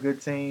 they're a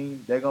good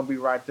team. They're gonna be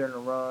right there in the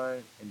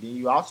run. And then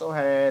you also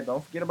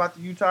don't forget about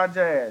the Utah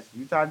Jazz.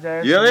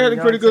 Yeah, they had a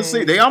pretty good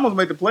season. They almost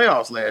made the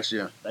playoffs last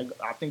year.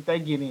 I think they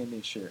get in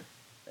this year.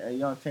 They're a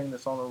young team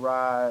that's on the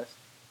rise.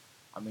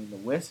 I mean, the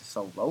West is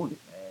so loaded,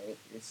 man.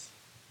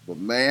 But,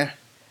 man,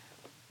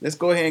 let's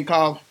go ahead and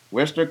call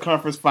Western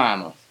Conference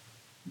Finals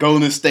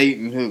Golden State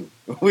and who?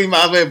 We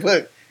might as well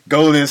put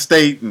Golden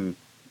State and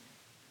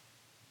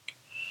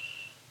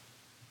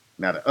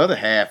now the other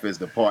half is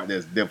the part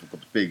that's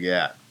difficult to figure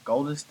out.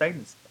 Golden State,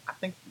 I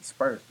think the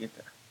Spurs get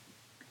there.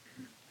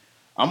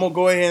 I'm gonna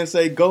go ahead and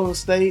say Golden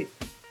State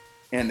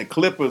and the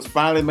Clippers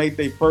finally make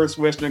their first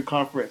Western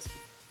Conference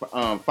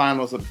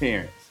Finals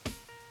appearance,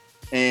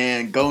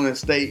 and Golden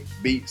State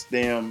beats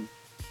them.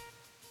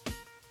 You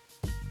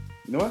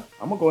know what?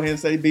 I'm gonna go ahead and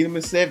say beat them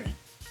in 7.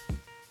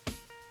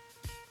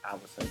 I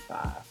would say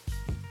 5.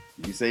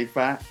 You say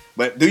 5,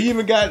 but do you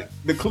even got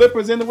the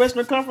Clippers in the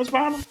Western Conference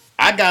Finals?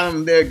 I got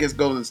them there against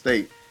Golden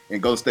State,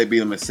 and Golden State beat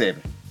them in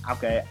 7.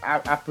 Okay, I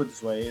put it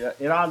this way.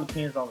 It all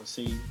depends on the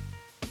seed.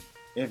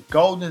 If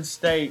Golden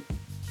State,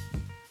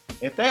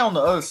 if they on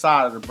the other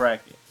side of the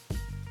bracket,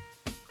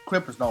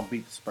 Clippers don't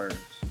beat the Spurs.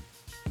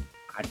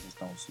 I just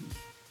don't see it.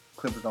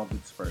 Clippers don't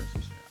beat the Spurs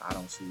this year. I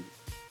don't see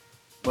it.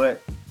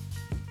 But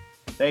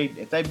if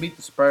they beat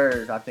the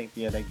Spurs, I think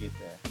they get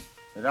there.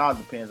 It all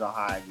depends on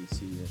how I get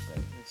seeded.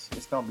 But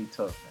it's gonna be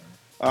tough,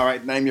 man. All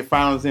right, name your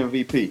Finals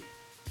MVP.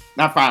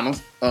 Not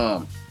Finals.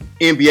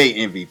 NBA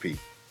MVP.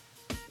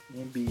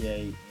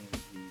 NBA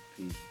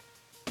MVP.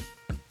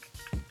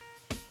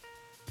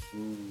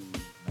 Ooh,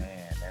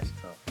 man, that's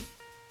tough.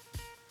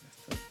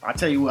 I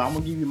tell you what, I'm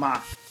gonna give you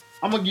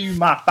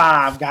my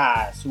 5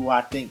 guys who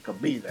I think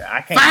could be there.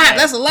 I can't. 5.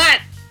 That's a lot.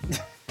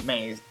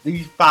 Man,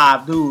 these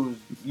 5 dudes.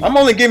 I'm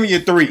only giving you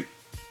 3.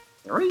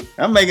 3?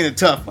 I'm making it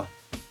tougher.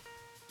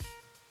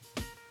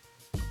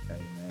 Okay,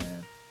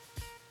 man.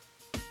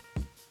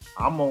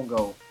 I'm gonna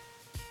go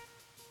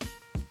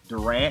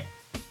Durant,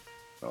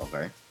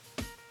 Okay.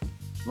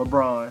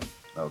 LeBron.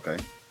 Okay.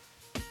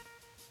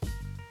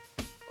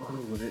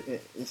 Ooh,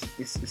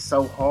 it's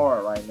so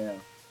hard right now.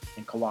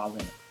 And Kawhi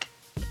Leonard.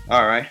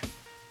 All right.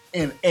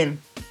 And I'm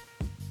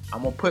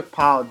gonna put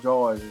Paul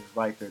George is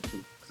right there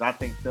too, because I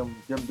think them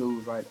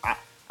dudes right.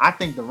 I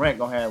think Durant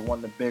gonna have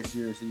one of the best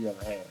years he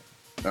ever had.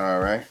 All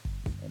right.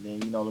 And then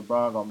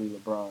LeBron gonna be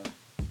LeBron.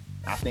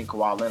 I think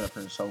Kawhi Leonard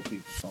can show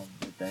people something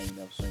that they ain't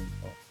never seen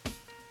before.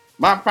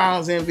 My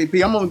Finals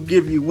MVP. I'm gonna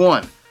give you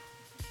one.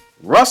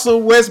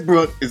 Russell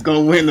Westbrook is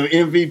gonna win the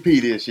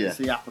MVP this year.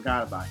 See, I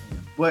forgot about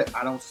him, but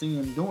I don't see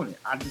him doing it.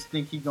 I just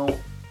think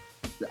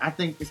I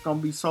think it's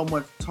gonna be so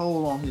much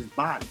toll on his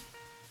body.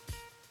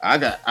 I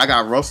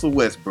got Russell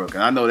Westbrook,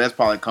 and I know that's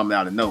probably coming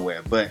out of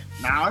nowhere, but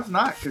no, it's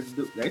not, because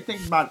they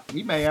think about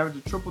he may average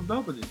a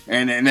triple-double this year.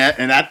 And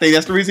I think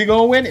that's the reason he's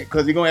gonna win it,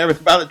 because he's gonna average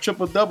about a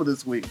triple-double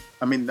this week.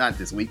 I mean, not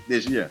this week,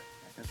 this year.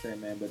 Like I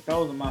said, man, but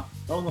those are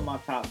my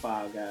top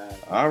 5 guys.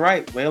 All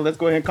right, well, let's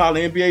go ahead and call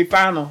the NBA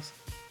Finals.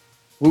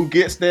 Who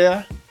gets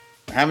there?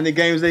 How many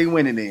games they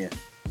winning in?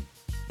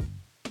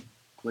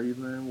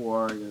 Cleveland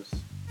Warriors.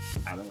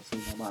 I don't see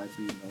nobody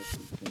beating those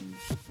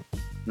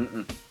 2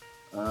 teams.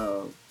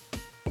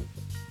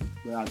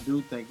 But I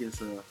do think it's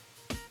a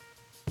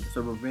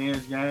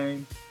revenge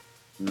game,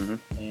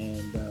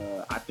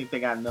 and I think they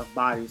got enough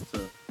bodies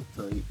to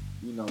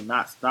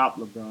not stop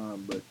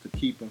LeBron, but to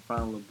keep in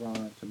front of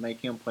LeBron, to make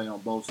him play on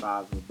both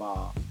sides of the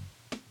ball.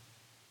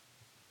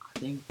 I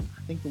think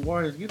the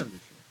Warriors get him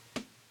this year.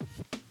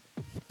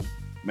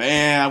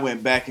 Man, I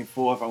went back and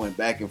forth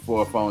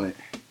on it.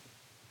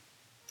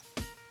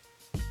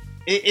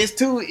 It's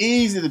too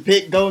easy to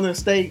pick Golden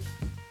State.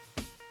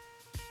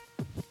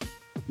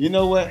 You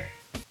know what?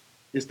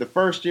 It's the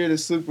first year the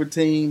super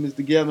team is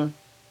together.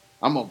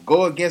 I'm going to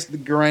go against the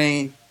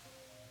grain.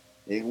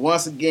 And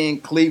once again,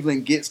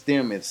 Cleveland gets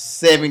them in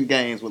 7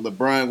 games with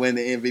LeBron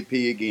winning the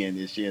MVP again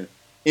this year.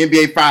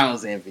 NBA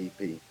Finals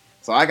MVP.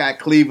 So I got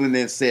Cleveland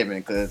in 7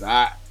 because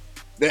I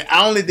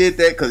only did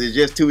that because it's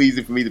just too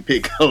easy for me to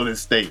pick Golden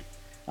State.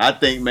 I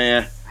think,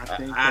 man,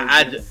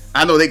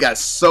 I know they got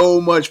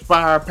so much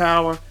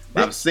firepower.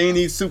 I've seen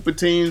these super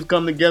teams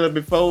come together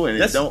before,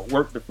 and it don't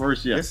work the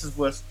first year. This is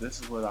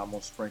what I'm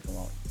gonna sprinkle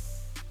on you.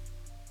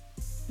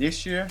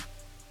 This year,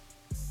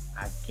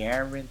 I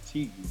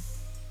guarantee you,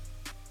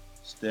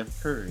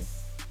 Steph Curry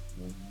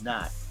will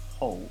not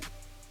hold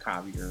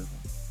Kyrie Irving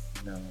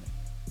none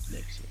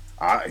next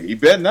year. He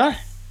better not.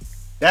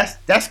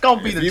 That's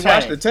gonna be the change. You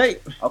watch the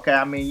tape. Okay,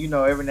 I mean,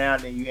 every now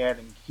and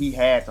then he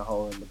had to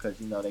hold him because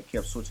they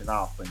kept switching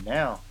off, but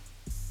now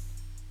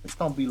it's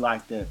gonna be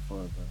like that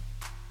for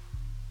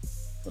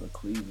the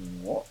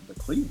Cleveland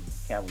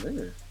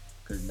Cavaliers.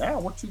 Because now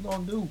what you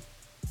gonna do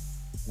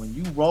when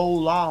you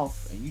roll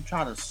off and you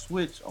try to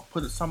switch or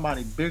put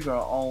somebody bigger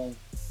on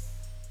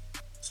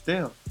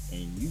Steph,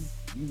 and you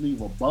leave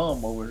a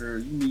bum over here,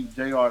 you leave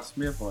J.R.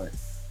 Smith on it.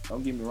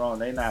 Don't get me wrong,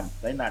 they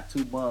not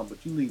too bum,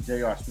 but you leave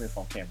J.R. Smith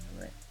on Cameron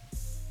Durant.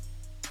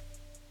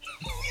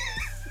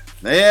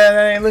 Yeah,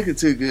 that ain't looking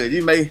too good.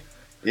 You may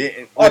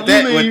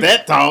with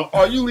that talk,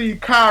 or you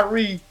leave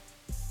Kyrie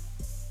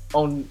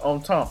on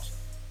Thompson.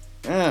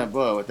 Yeah,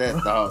 boy, with that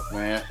thought,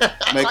 man,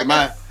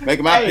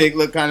 making my pick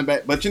look kind of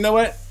bad. But you know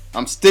what?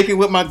 I'm sticking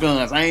with my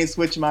guns. I ain't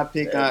switching my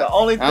pick out. The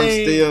only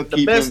thing,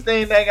 the best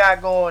thing they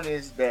got going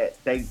is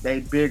that they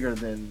bigger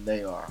than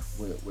they are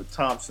with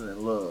Thompson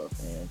and Love,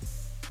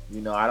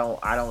 and I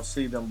don't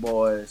see them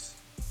boys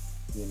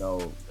You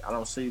know, I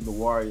don't see the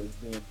Warriors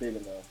being big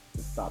enough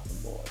to stop them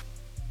boys.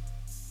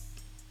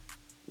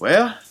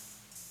 Well,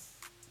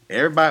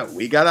 everybody,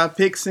 we got our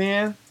picks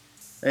in.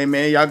 Hey,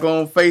 man, y'all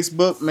go on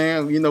Facebook,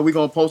 man. You know, we're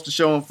going to post the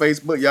show on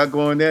Facebook. Y'all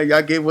go in there.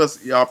 Y'all give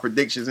us y'all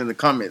predictions in the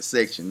comment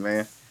section,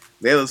 man.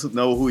 Let us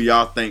know who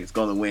y'all think is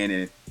going to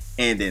win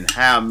and in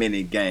how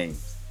many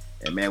games.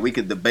 And, man, we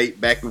could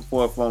debate back and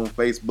forth on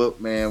Facebook,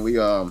 man.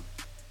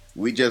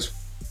 We just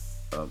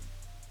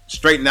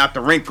straighten out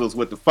the wrinkles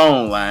with the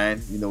phone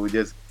line. You know, we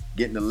just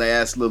getting the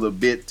last little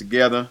bit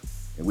together.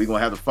 And we're going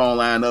to have the phone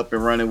line up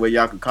and running where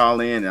y'all can call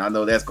in. And I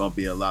know that's going to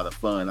be a lot of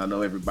fun. I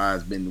know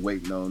everybody's been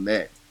waiting on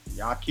that.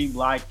 Y'all keep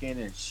liking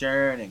and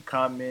sharing and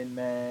commenting,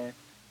 man.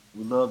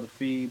 We love the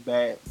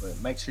feedback,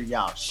 but make sure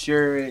y'all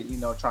share it. You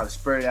know, try to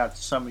spread it out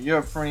to some of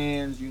your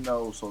friends, you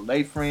know, so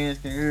they friends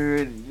can hear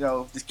it. And, you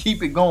know, just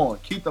keep it going.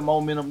 Keep the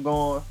momentum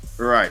going.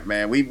 Right,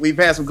 man. We've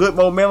had some good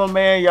momentum,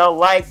 man. Y'all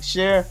like,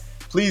 share.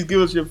 Please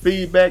give us your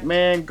feedback,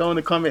 man. Go in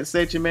the comment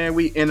section, man.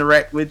 We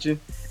interact with you.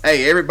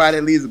 Hey, everybody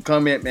that leaves a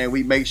comment, man,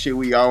 we make sure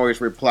we always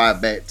reply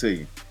back to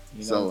you.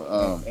 You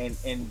know,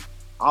 and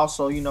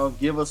also, you know,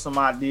 give us some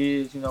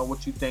ideas, you know,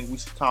 what you think we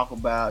should talk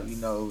about. You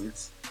know,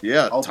 it's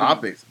open,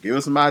 topics. Give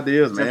us some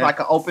ideas, man. Just like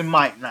an open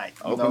mic night.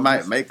 Open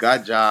mic, make our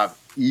job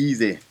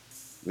easy.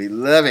 We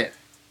love it.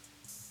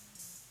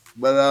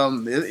 But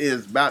it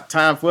is about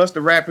time for us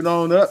to wrap it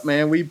on up,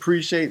 man. We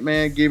appreciate,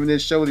 man, giving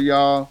this show to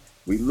y'all.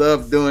 We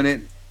love doing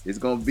it. It's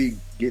gonna be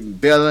getting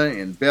better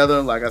and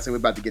better. Like I said, we're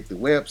about to get the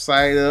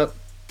website up.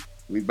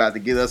 We about to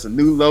get us a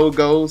new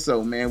logo.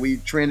 So, man, we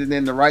trending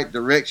in the right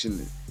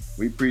direction.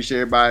 We appreciate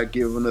everybody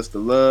giving us the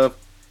love.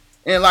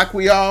 And like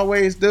we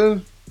always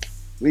do,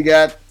 we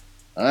got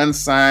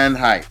Unsigned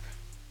Hype.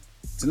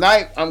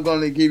 Tonight, I'm going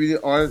to give you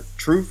our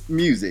truth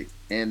music.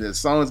 And the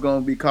song is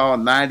going to be called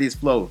 90s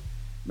Flow.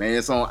 Man,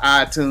 it's on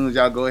iTunes.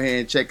 Y'all go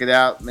ahead and check it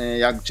out. Man,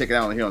 y'all can check it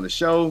out here on the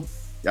show.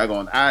 Y'all go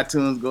on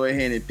iTunes. Go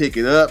ahead and pick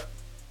it up.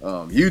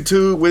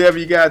 YouTube, whatever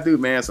you got to do,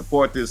 man.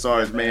 Support this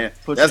artist, man.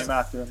 Put him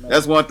out there, man.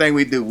 That's one thing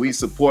we do. We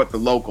support the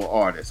local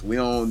artists. We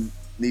don't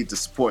need to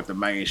support the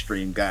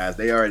mainstream guys.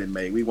 They already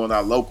made. We want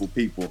our local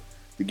people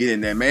to get in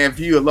there, man. If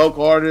you're a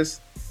local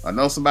artist, I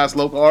know somebody's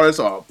local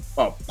artist or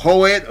a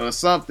poet or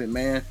something,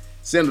 man,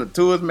 send them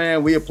to us,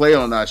 man. We'll play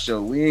on our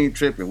show. We ain't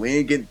tripping. We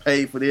ain't getting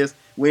paid for this.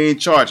 We ain't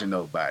charging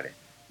nobody.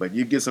 But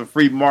you get some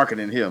free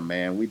marketing here,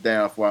 man. We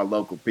down for our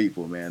local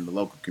people, man, the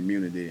local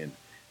community and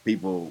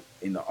people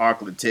in the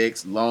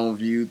Arklatex,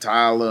 Longview,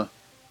 Tyler,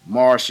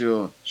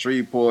 Marshall,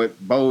 Shreveport,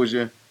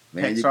 Bossier.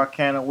 Man,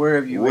 Texarkana,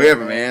 wherever you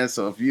wherever, man.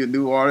 So if you're a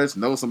new artist,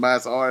 know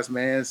somebody's artist,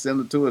 man, send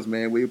them to us,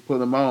 man. We'll put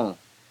them on.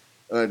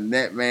 Other than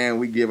that, man,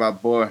 we give our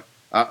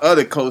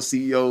other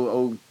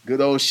co-CEO,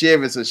 good old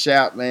Chevy's a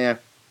shout, man.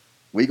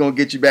 We gonna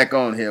get you back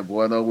on here,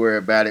 boy. Don't worry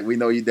about it. We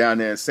know you down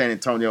there in San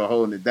Antonio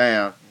holding it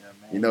down. Yeah,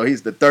 man. You know,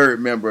 he's the third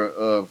member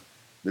of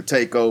the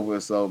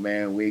Takeover, so,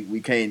 man, we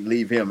can't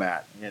leave him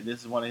out. Yeah,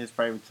 this is one of his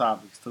favorite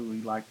topics, too.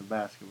 He likes the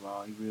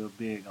basketball. He real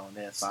big on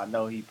that, so I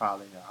know he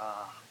probably,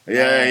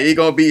 yeah, he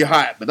going to be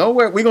hot. But don't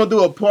worry, we're going to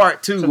do a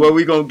part 2 where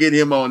we're going to get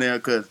him on there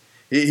because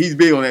he's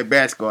big on that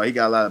basketball. He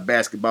got a lot of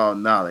basketball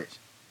knowledge.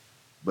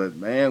 But,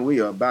 man, we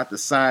are about to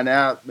sign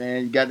out,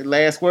 man. You got the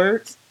last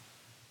words?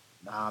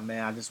 Nah,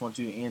 man, I just want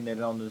you to end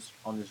it on this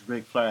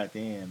Ric Flair at the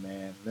end,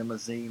 man.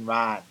 Limousine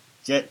ride,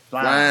 jet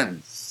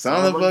flying,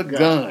 son of a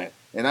gun.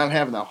 And I'm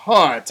having a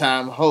hard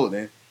time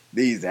holding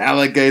these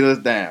alligators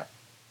down.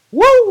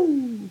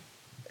 Woo!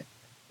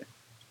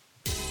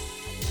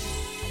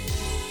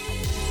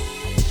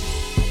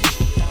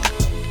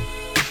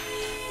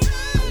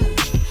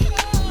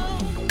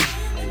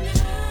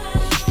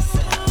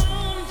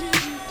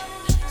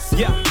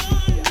 Yeah.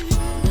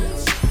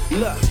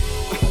 Look,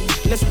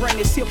 let's bring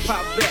this hip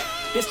hop back.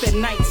 This that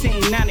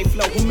 1990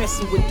 flow. Who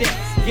messing with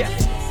that? Yeah.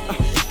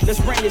 Let's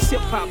bring this hip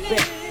hop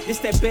back. This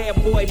that bad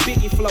boy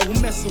Biggie flow,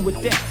 who messing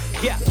with that?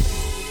 Yeah.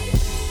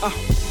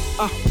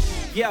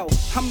 Yo,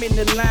 I'm in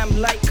the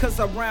limelight cause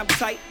I rhyme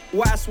tight.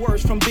 Wise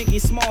words from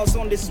Biggie Smalls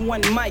on this one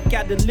mic.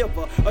 I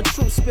deliver a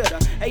true spitter.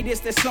 Hey, this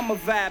that summer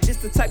vibe. This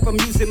the type of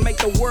music make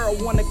the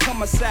world wanna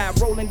come aside.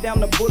 Rolling down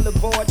the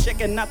boulevard,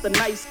 checking out the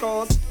nice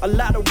cars. A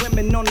lot of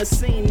women on the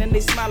scene and they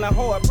smiling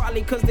hard.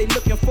 Probably cause they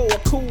looking for a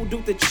cool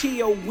dude to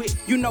chill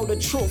with. You know the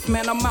truth,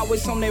 man, I'm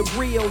always on that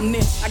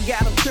realness. I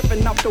got them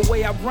tripping off the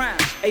way I rhyme.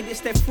 Hey,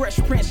 this that Fresh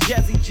Prince,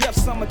 Jazzy Jeff,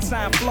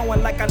 summertime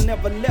flowing like I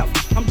never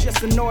left. I'm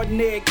just an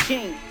ordinary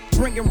king.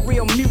 Bringing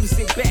real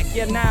music back,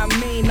 yeah, now I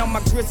mean, on my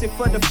grizzly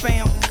for the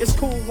fam. It's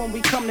cool when we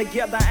come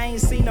together, I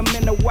ain't seen them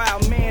in a while,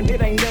 man,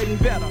 it ain't nothing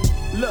better.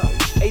 Look,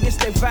 hey, this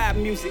that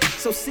vibe music,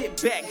 so sit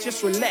back,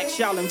 just relax,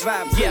 y'all, and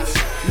vibe. Yeah,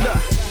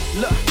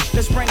 look,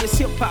 let's bring this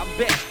hip hop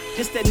back.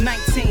 This that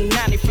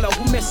 1990 flow,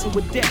 who messing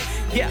with that?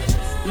 Yeah,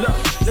 look,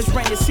 let's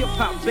bring this hip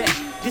hop back.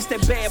 This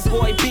that bad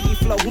boy Biggie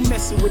flow, who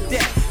messing with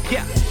that?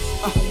 Yeah,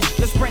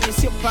 let's bring this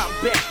hip hop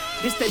back.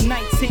 This that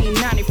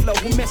 1990 flow,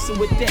 who messing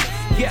with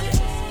that? Yeah.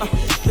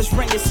 Let's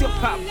bring this hip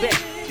hop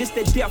back. This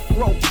that death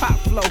row pop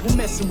flow. Who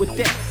messing with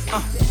that?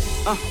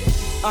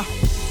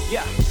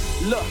 Yeah.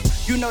 Look,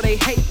 you know they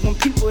hate when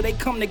people they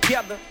come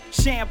together,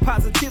 sharing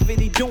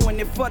positivity, doing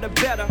it for the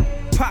better.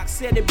 Pac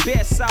said it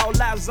best, all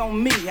lives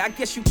on me. I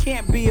guess you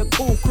can't be a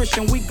cool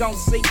Christian, we gon'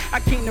 see. I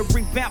came to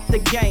revamp the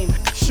game,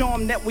 show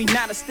them that we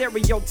not a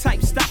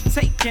stereotype. Stop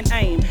taking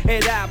aim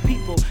at our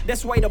people.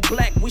 That's why the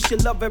black, we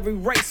should love every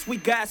race. We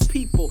God's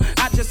people.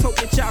 I just hope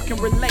that y'all can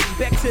relate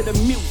back to the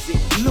music.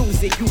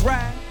 Lose it, you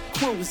ride,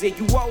 cruise it.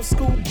 You old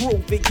school,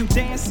 groove it. You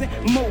dancing,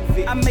 move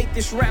it. I make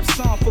this rap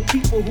song for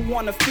people who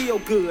wanna feel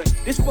good.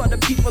 This for the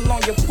people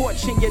on your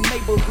porch in your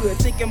neighborhood,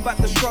 thinking about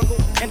the struggle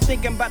and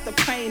thinking about the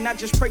pain. I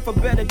just pray for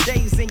better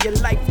days in your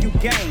life you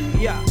gain.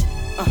 Yeah.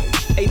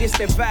 Hey, this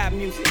that vibe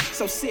music,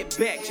 so sit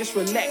back, just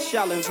relax,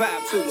 y'all, and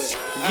vibe to it.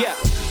 Yeah.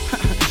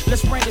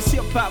 Let's bring this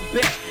hip-hop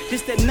back.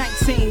 This that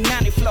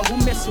 1990 flow, who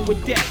messin'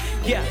 with that?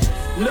 Yeah,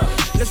 look,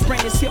 let's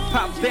bring this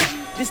hip-hop back.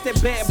 This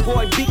that bad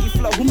boy Biggie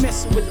flow, who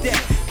messin' with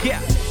that? Yeah,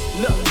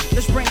 look,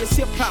 let's bring this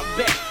hip-hop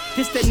back.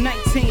 This that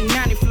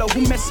 1990 flow,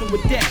 who messin'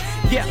 with that?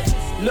 Yeah,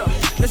 look,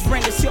 let's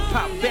bring this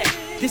hip-hop back.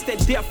 This that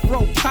death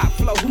row pop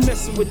flow, who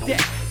messin' with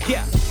that?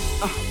 Yeah,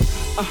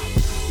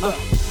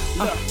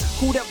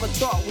 who'd ever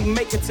thought we'd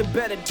make it to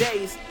better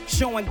days?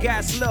 Showing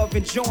God's love,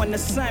 enjoying the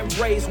sun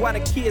rays while the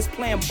kids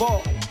playing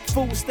ball.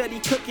 Food steady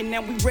cooking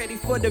and we ready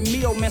for the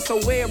meal, man. So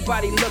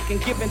everybody looking,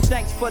 giving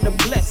thanks for the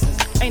blessings.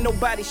 Ain't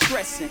nobody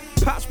stressing.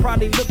 Pop's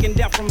probably looking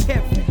down from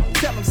heaven.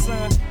 Tell him,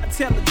 son, I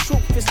tell the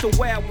truth, it's the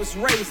way I was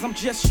raised. I'm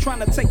just trying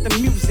to take the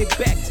music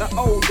back to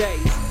old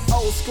days.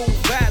 Old school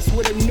vibes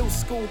with a new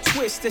school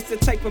twist. It's the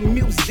type of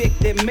music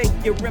that make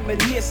you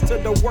reminisce to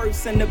the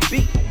words and the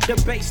beat, the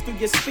bass through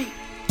your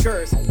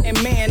speakers.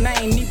 And man, I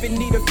ain't even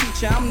need a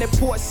feature. I'm the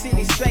Port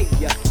City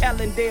savior.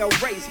 Allendale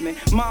raised me.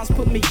 Moms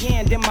put me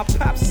in, then my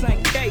pops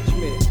engaged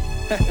me.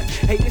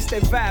 Hey, this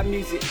that vibe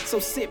music, so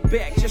sit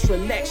back, just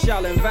relax,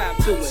 y'all, and vibe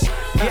to it.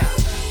 Yeah,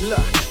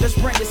 look, let's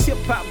bring this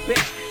hip-hop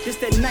back. This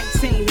that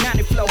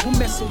 1990 flow, who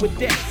messin' with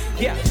that?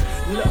 Yeah,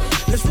 look,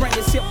 let's bring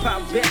this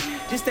hip-hop back.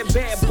 This that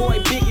bad boy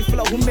Biggie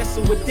flow, who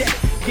messin' with that?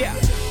 Yeah,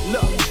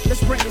 look,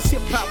 let's bring this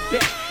hip-hop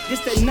back.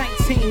 This that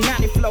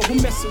 1990 flow, who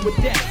messin' with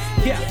that?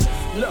 Yeah,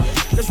 look,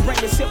 let's bring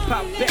this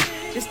hip-hop back.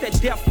 This that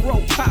death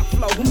row pop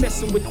flow, who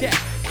messin' with that?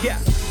 Yeah,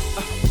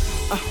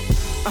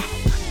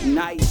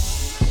 nice.